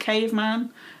then there's a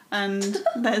caveman, and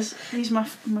he's my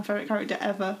favourite character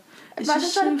ever. It's Imagine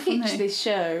just trying so to pitch funny. this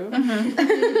show.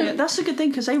 Yeah, that's a good thing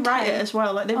because they write it as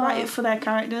well. Like they write it for their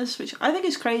characters, which I think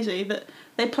is crazy that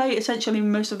they play essentially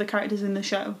most of the characters in the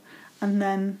show, and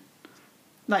then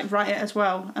like write it as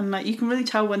well. And like you can really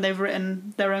tell when they've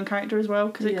written their own character as well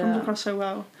because it comes Yeah. across so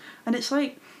well. And it's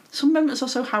like some moments are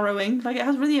so harrowing. Like it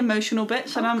has really emotional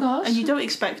bits, and gosh. and you don't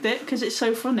expect it because it's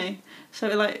so funny. So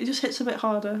it just hits a bit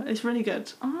harder. It's really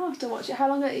good. I'll have to watch it. How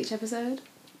long are each episode?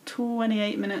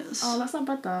 28 minutes. Oh, that's not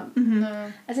bad. That.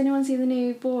 No. Has anyone seen the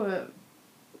new Borat?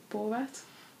 Borat?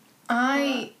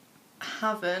 I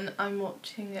haven't. I'm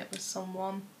watching it with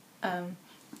someone.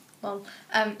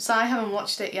 So I haven't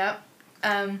watched it yet.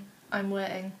 I'm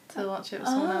waiting to watch it with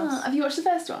someone else. Have you watched the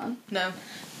first one? No.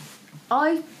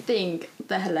 I think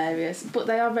they're hilarious, but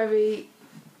they are very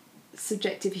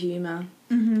subjective humour.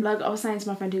 Mm-hmm. Like I was saying to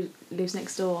my friend who lives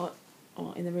next door,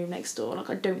 or in the room next door, like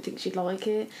I don't think she'd like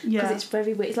it because Yeah. it's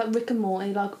very weird. It's like Rick and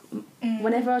Morty. Like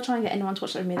whenever I try and get anyone to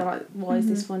watch it with me, they're like, "Why is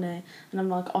this funny?" And I'm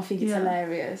like, "I think it's Yeah.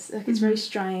 hilarious. Like it's very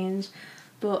strange."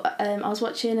 But I was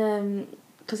watching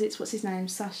because it's what's his name,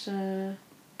 Sacha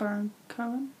Baron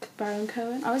Cohen. Baron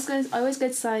Cohen. I always go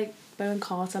to say Baron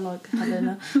Carter, like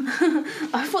Helena.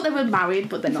 I thought they were married,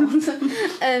 but they're not.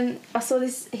 I saw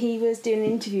this. He was doing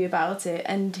an interview about it,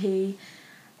 and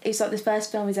it's like the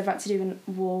first film he's ever had to do and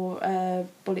wore a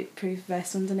bulletproof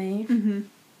vest underneath.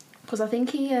 Because I think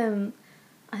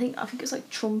I think it was like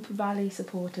Trump rally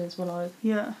supporters were like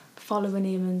Yeah. following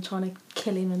him and trying to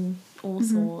kill him and all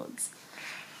sorts.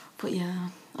 But yeah,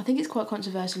 I think it's quite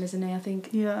controversial, isn't he? I think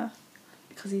Yeah.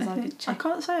 because he's like a I Czech.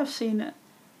 can't say I've seen it.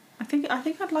 I think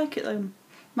I'd like it though.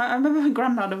 I remember my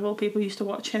granddad of all people used to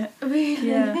watch it. Really?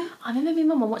 Yeah. I remember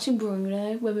my mum watching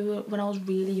Bruno when I was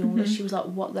really young, and she was like,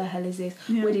 "What the hell is this?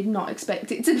 Yeah. We did not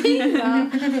expect it to be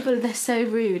that." But they're so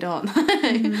rude, aren't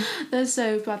they? They're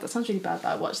so bad. That sounds really bad, but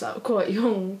I watched that quite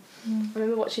young. I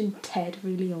remember watching Ted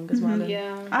really young as well. and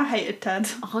Yeah. I hated Ted.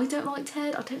 I don't like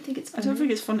Ted. I don't think it's I funny. don't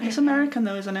think it's funny. It's American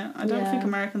though, isn't it? I don't Yeah. think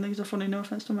American things are funny. No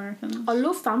offense to Americans. I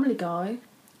love Family Guy.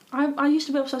 I used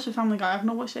to be obsessed with Family Guy. I've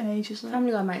not watched it in ages though.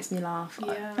 Family Guy makes me laugh.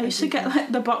 Yeah. I used to get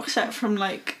like the box set from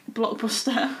like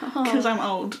Blockbuster because I'm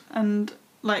old, and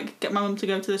like get my mum to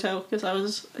go to the till because I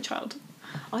was a child.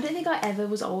 I don't think I ever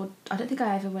was old. I don't think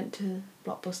I ever went to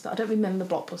Blockbuster. I don't remember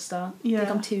Blockbuster. I Yeah. think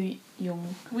I'm too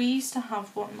young. We used to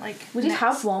have one, like... We did next-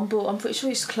 have one, but I'm pretty sure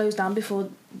it's closed down before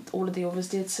all of the others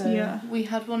did, so... Yeah. We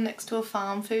had one next to a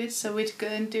farm food, so we'd go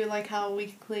and do like our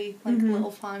weekly like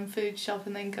little farm food shop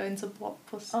and then go into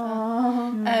Blockbuster.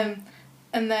 Oh.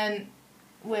 And then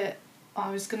I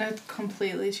was gonna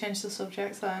completely change the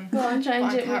subject then. Go on, change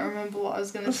but I it. can't remember what I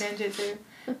was gonna change it to.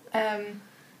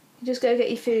 You just go get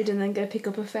your food and then go pick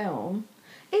up a film.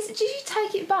 Did you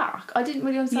take it back? I didn't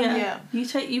really understand.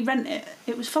 Yeah. You rent it.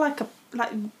 It was for like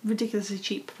ridiculously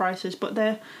cheap prices, but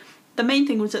the main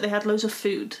thing was that they had loads of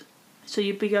food. So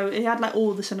it had like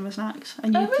all the cinema snacks.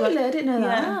 And Oh you'd, really? like, I didn't know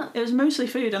that. It was mostly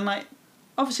food and like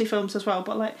obviously films as well,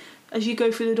 but like as you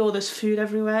go through the door there's food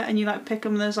everywhere and you like pick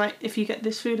them and there's like if you get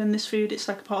this food and this food it's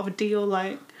like a part of a deal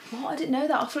like What? I didn't know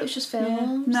that. I thought it was just yeah.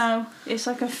 films. No, it's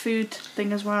like a food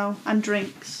thing as well and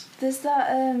drinks. There's that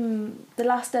the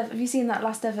last ever. Have you seen that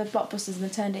last ever Blockbusters and they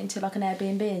turned it into like an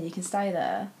Airbnb and you can stay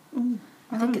there? Ooh,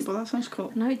 I think haven't, but that sounds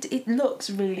cool. No, it looks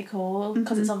really cool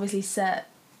because it's obviously set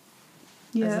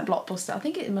as Yeah. a Blockbuster. I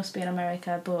think it must be in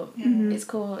America, but it's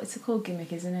cool. It's a cool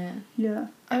gimmick, isn't it? Yeah.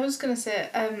 I was gonna say,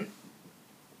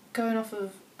 going off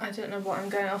of, I don't know what I'm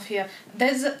going off here.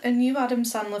 There's a new Adam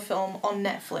Sandler film on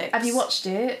Netflix. Have you watched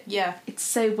it? Yeah. It's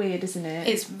so weird, isn't it?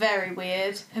 It's very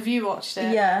weird. Have you watched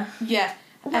it? Yeah. Yeah.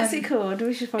 What's it called?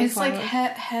 We should probably It's like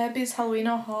find Herbie's Halloween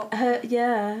or Hot.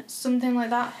 yeah. Something like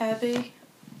that. Herbie.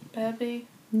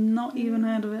 Not even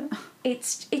heard of it.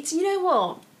 It's you know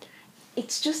what?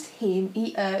 It's just him.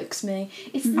 He irks me.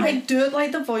 It's I like don't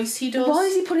like the voice he does. why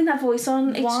is he putting that voice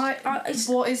on? It's, Why? It's,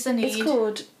 What is the need? it's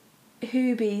called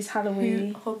Hoobie's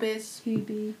Halloween. Hubbies.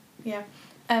 Hoobie. Yeah.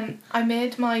 I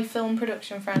made my film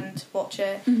production friend watch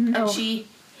it, and Oh. she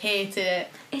hated it.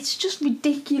 It's just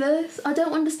ridiculous. I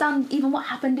don't understand even what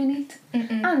happened in it.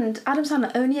 And Adam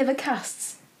Sandler only ever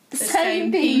casts the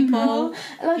same people,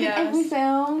 like Yes. in every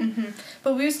film.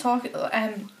 But we was talking.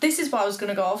 This is what I was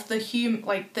gonna go off the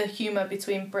humor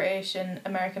between British and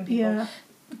American people. Yeah.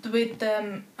 With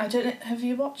I don't know. Have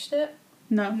you watched it?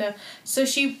 No. No. So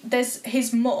there's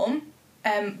his mum,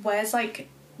 wears like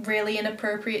really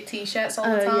inappropriate t-shirts all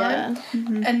the time,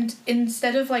 and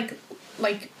instead of like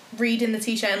reading the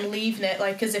t-shirt and leaving it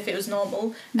like as if it was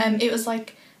normal, it was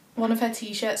like one of her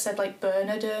t-shirts said like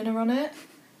Burner Durner on it.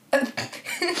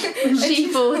 She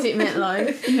thought it meant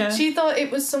like Yeah. She thought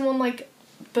it was someone like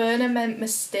burner meant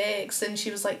mistakes, and she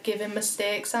was like giving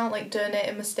mistakes out, like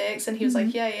donating mistakes, and he was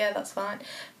like, yeah, that's fine.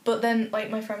 But then like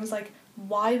my friend was like,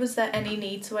 why was there any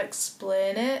need to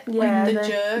explain it? Yeah, Like the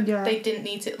joke, yeah. they didn't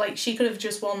need to. Like she could have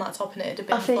just worn that top and it'd have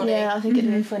been I think funny. I think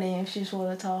it'd be funny if she just wore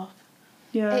the top.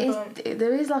 Yeah.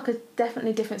 There is like a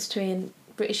definitely difference between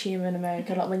British humour and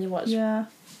America. Like when you watch. Yeah.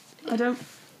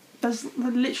 There's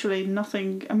literally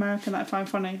nothing American that I find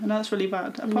funny, and that's really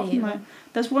bad. Apart from like,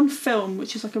 there's one film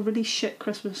which is like a really shit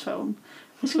Christmas film.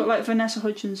 It's got like Vanessa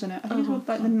Hudgens in it. I think it's called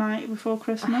like The Night Before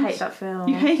Christmas. I hate that film.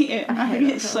 You hate it? I hate think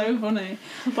that it's film. so funny.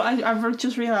 But I've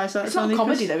just realised that It's not only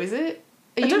comedy though, is it?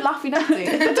 Are you laughing at I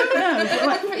it? don't know. But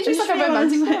like, It's I just like a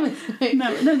realised, romantic film.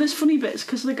 No, there's funny bits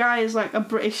because the guy is like a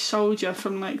British soldier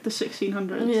from like the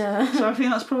 1600s. Yeah. So I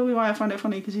think that's probably why I find it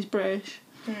funny because he's British.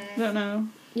 I don't know.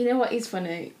 You know what is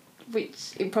funny?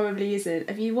 Which it probably isn't.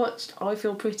 Have you watched I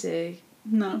Feel Pretty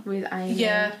No. with Amy?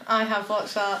 Yeah, I have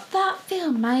watched that. That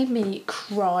film made me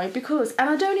cry because, and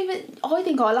I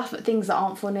think I laugh at things that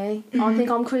aren't funny. I think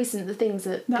I'm creasing at the things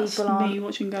that That's people aren't. me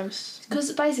watching Ghosts.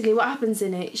 Because basically what happens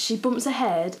in it, she bumps her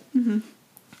head and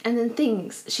then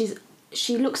thinks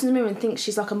she looks in the mirror and thinks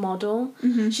she's like a model.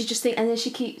 She just and then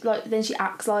she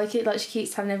acts like it, like she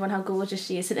keeps telling everyone how gorgeous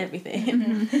she is and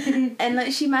everything. And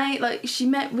like she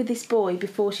met with this boy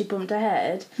before she bumped her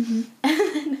head.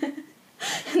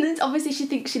 And then obviously she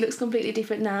thinks she looks completely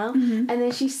different now. And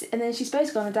then she's supposed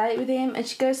to go on a date with him, and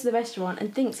she goes to the restaurant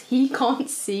and thinks he can't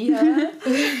see her.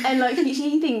 And like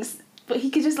she thinks, but he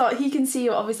could just like he can see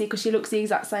her obviously because she looks the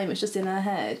exact same. It's just in her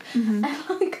head. And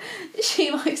like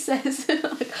she like says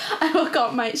like, "Oh, I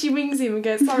can't make." She rings him and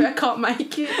goes, "Sorry, I can't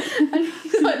make it." And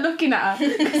he's like looking at her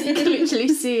because he can literally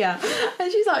see her.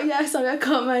 And she's like, "Yeah, sorry, I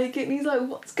can't make it." And he's like,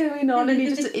 "What's going on?" And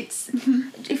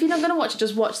if you're not gonna watch it,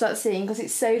 just watch that scene because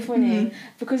it's so funny.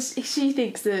 Because she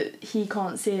thinks that he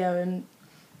can't see her, and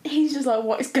he's just like,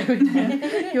 "What is going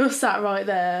on?" You're sat right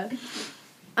there.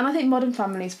 And I think Modern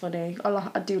Family's funny.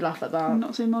 I do laugh at that. I've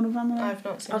not seen Modern Family. I've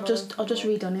not seen. I've just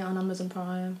redone it on Amazon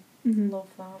Prime. Love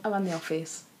that. Oh, and The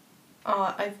Office.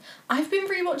 Oh, I've been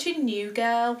rewatching New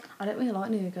Girl. I don't really like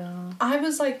New Girl. I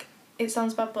was like, it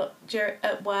sounds bad, but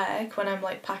at work when I'm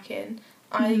like packing,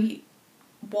 I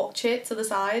watch it to the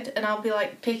side and I'll be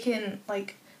like picking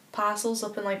like parcels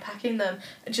up and like packing them,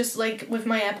 just like with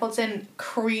my AirPods in,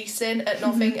 creasing at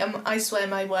nothing. And I swear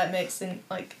my workmates think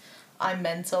like I'm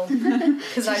mental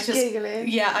because I just giggling.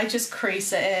 Yeah, I just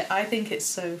crease at it. I think it's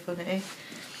so funny.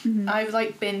 I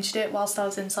like binged it whilst I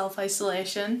was in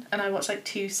self-isolation and I watched like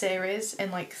 2 series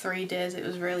in like 3 days. It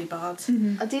was really bad.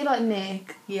 I do like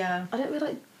Nick. Yeah. I don't really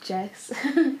like Jess.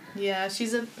 Yeah,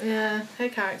 her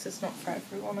character's not for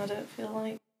everyone, I don't feel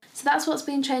like. So that's what's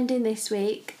been trending this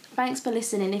week. Thanks for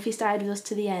listening if you stayed with us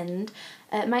to the end.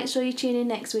 Make sure you tune in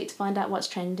next week to find out what's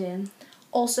trending.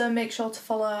 Also, make sure to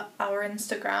follow our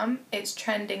Instagram. It's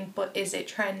trending, but is it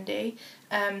trendy?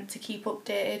 To keep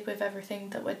updated with everything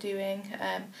that we're doing.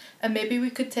 And maybe we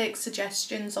could take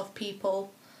suggestions of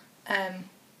people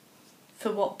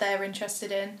for what they're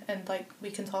interested in, and like we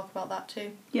can talk about that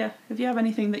too. Yeah, if you have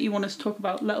anything that you want us to talk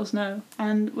about, let us know.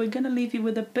 And we're going to leave you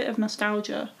with a bit of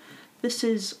nostalgia. This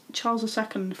is Charles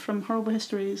II from Horrible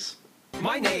Histories.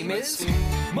 My name is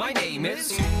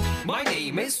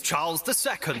Charles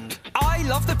II. I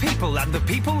love the people and the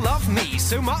people love me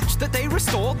so much that they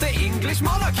restored the English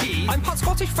monarchy. I'm part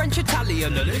Scottish, French,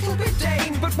 Italian, a little bit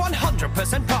Dane, but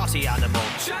 100% party animal.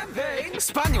 Champagne!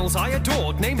 Spaniels I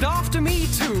adored, named after me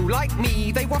too. Like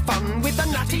me, they were fun with a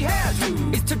natty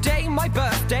hairdo. Is today my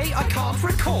birthday? I can't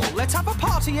recall. Let's have a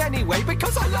party anyway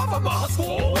because I love a masked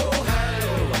ball. Oh,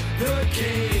 hail the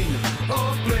King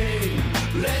of Bling.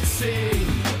 Let's sing,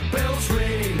 bells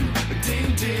ring,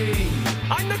 ding ding.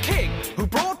 I'm the king who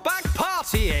brought back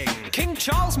partying. King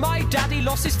Charles, my daddy,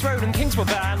 lost his throne and kings were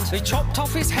banned. They chopped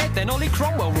off his head, then Ollie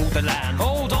Cromwell ruled the land.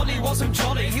 Old Ollie wasn't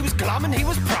jolly, he was glum and he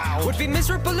was proud. Would be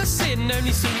miserable as sin,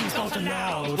 only sinning's not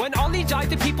allowed. When Ollie died,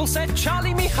 the people said,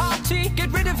 Charlie me hearty,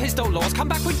 get rid of his dull laws, come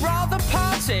back, we'd rather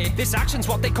party. This action's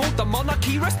what they called the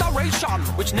monarchy restoration,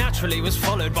 which naturally was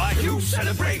followed by a huge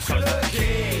celebration. The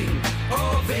King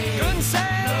of England,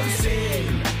 no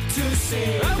sin to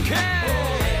sing. Okay.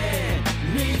 Or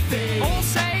anything. All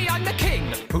say I'm the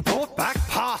king who brought back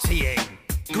partying.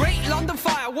 Great London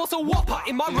fire was a whopper.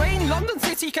 In my reign, London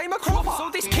city came a cropper. So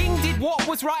this king did what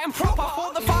was right and proper.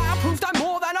 For the fire proved I'm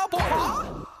more than a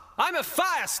bopper. I'm a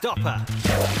fire stopper.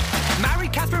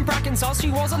 Married Catherine Brackensall, she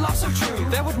was a love so true.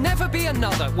 There would never be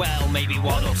another, well, maybe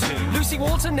 1 or 2. Lucy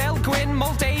Walton, Nell Gwynn,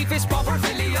 Moll Davis, Barbara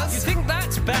Villiers. You think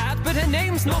that's bad, but her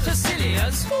name's not as silly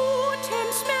as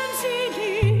Hortense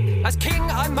Mancini. As king,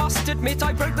 I must admit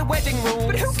I broke the wedding rules.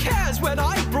 But who cares when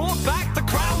I brought back the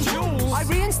crown jewels? I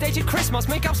reinstated Christmas,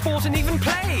 make up sport and even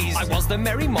plays. I was the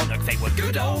merry monarch, they were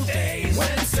good old days.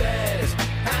 When said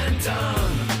and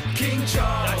done, King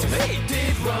Charles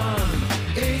did run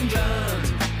England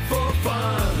for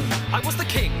fun. I was the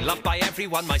king, loved by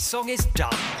everyone, my song is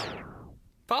done.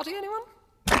 Party, anyone?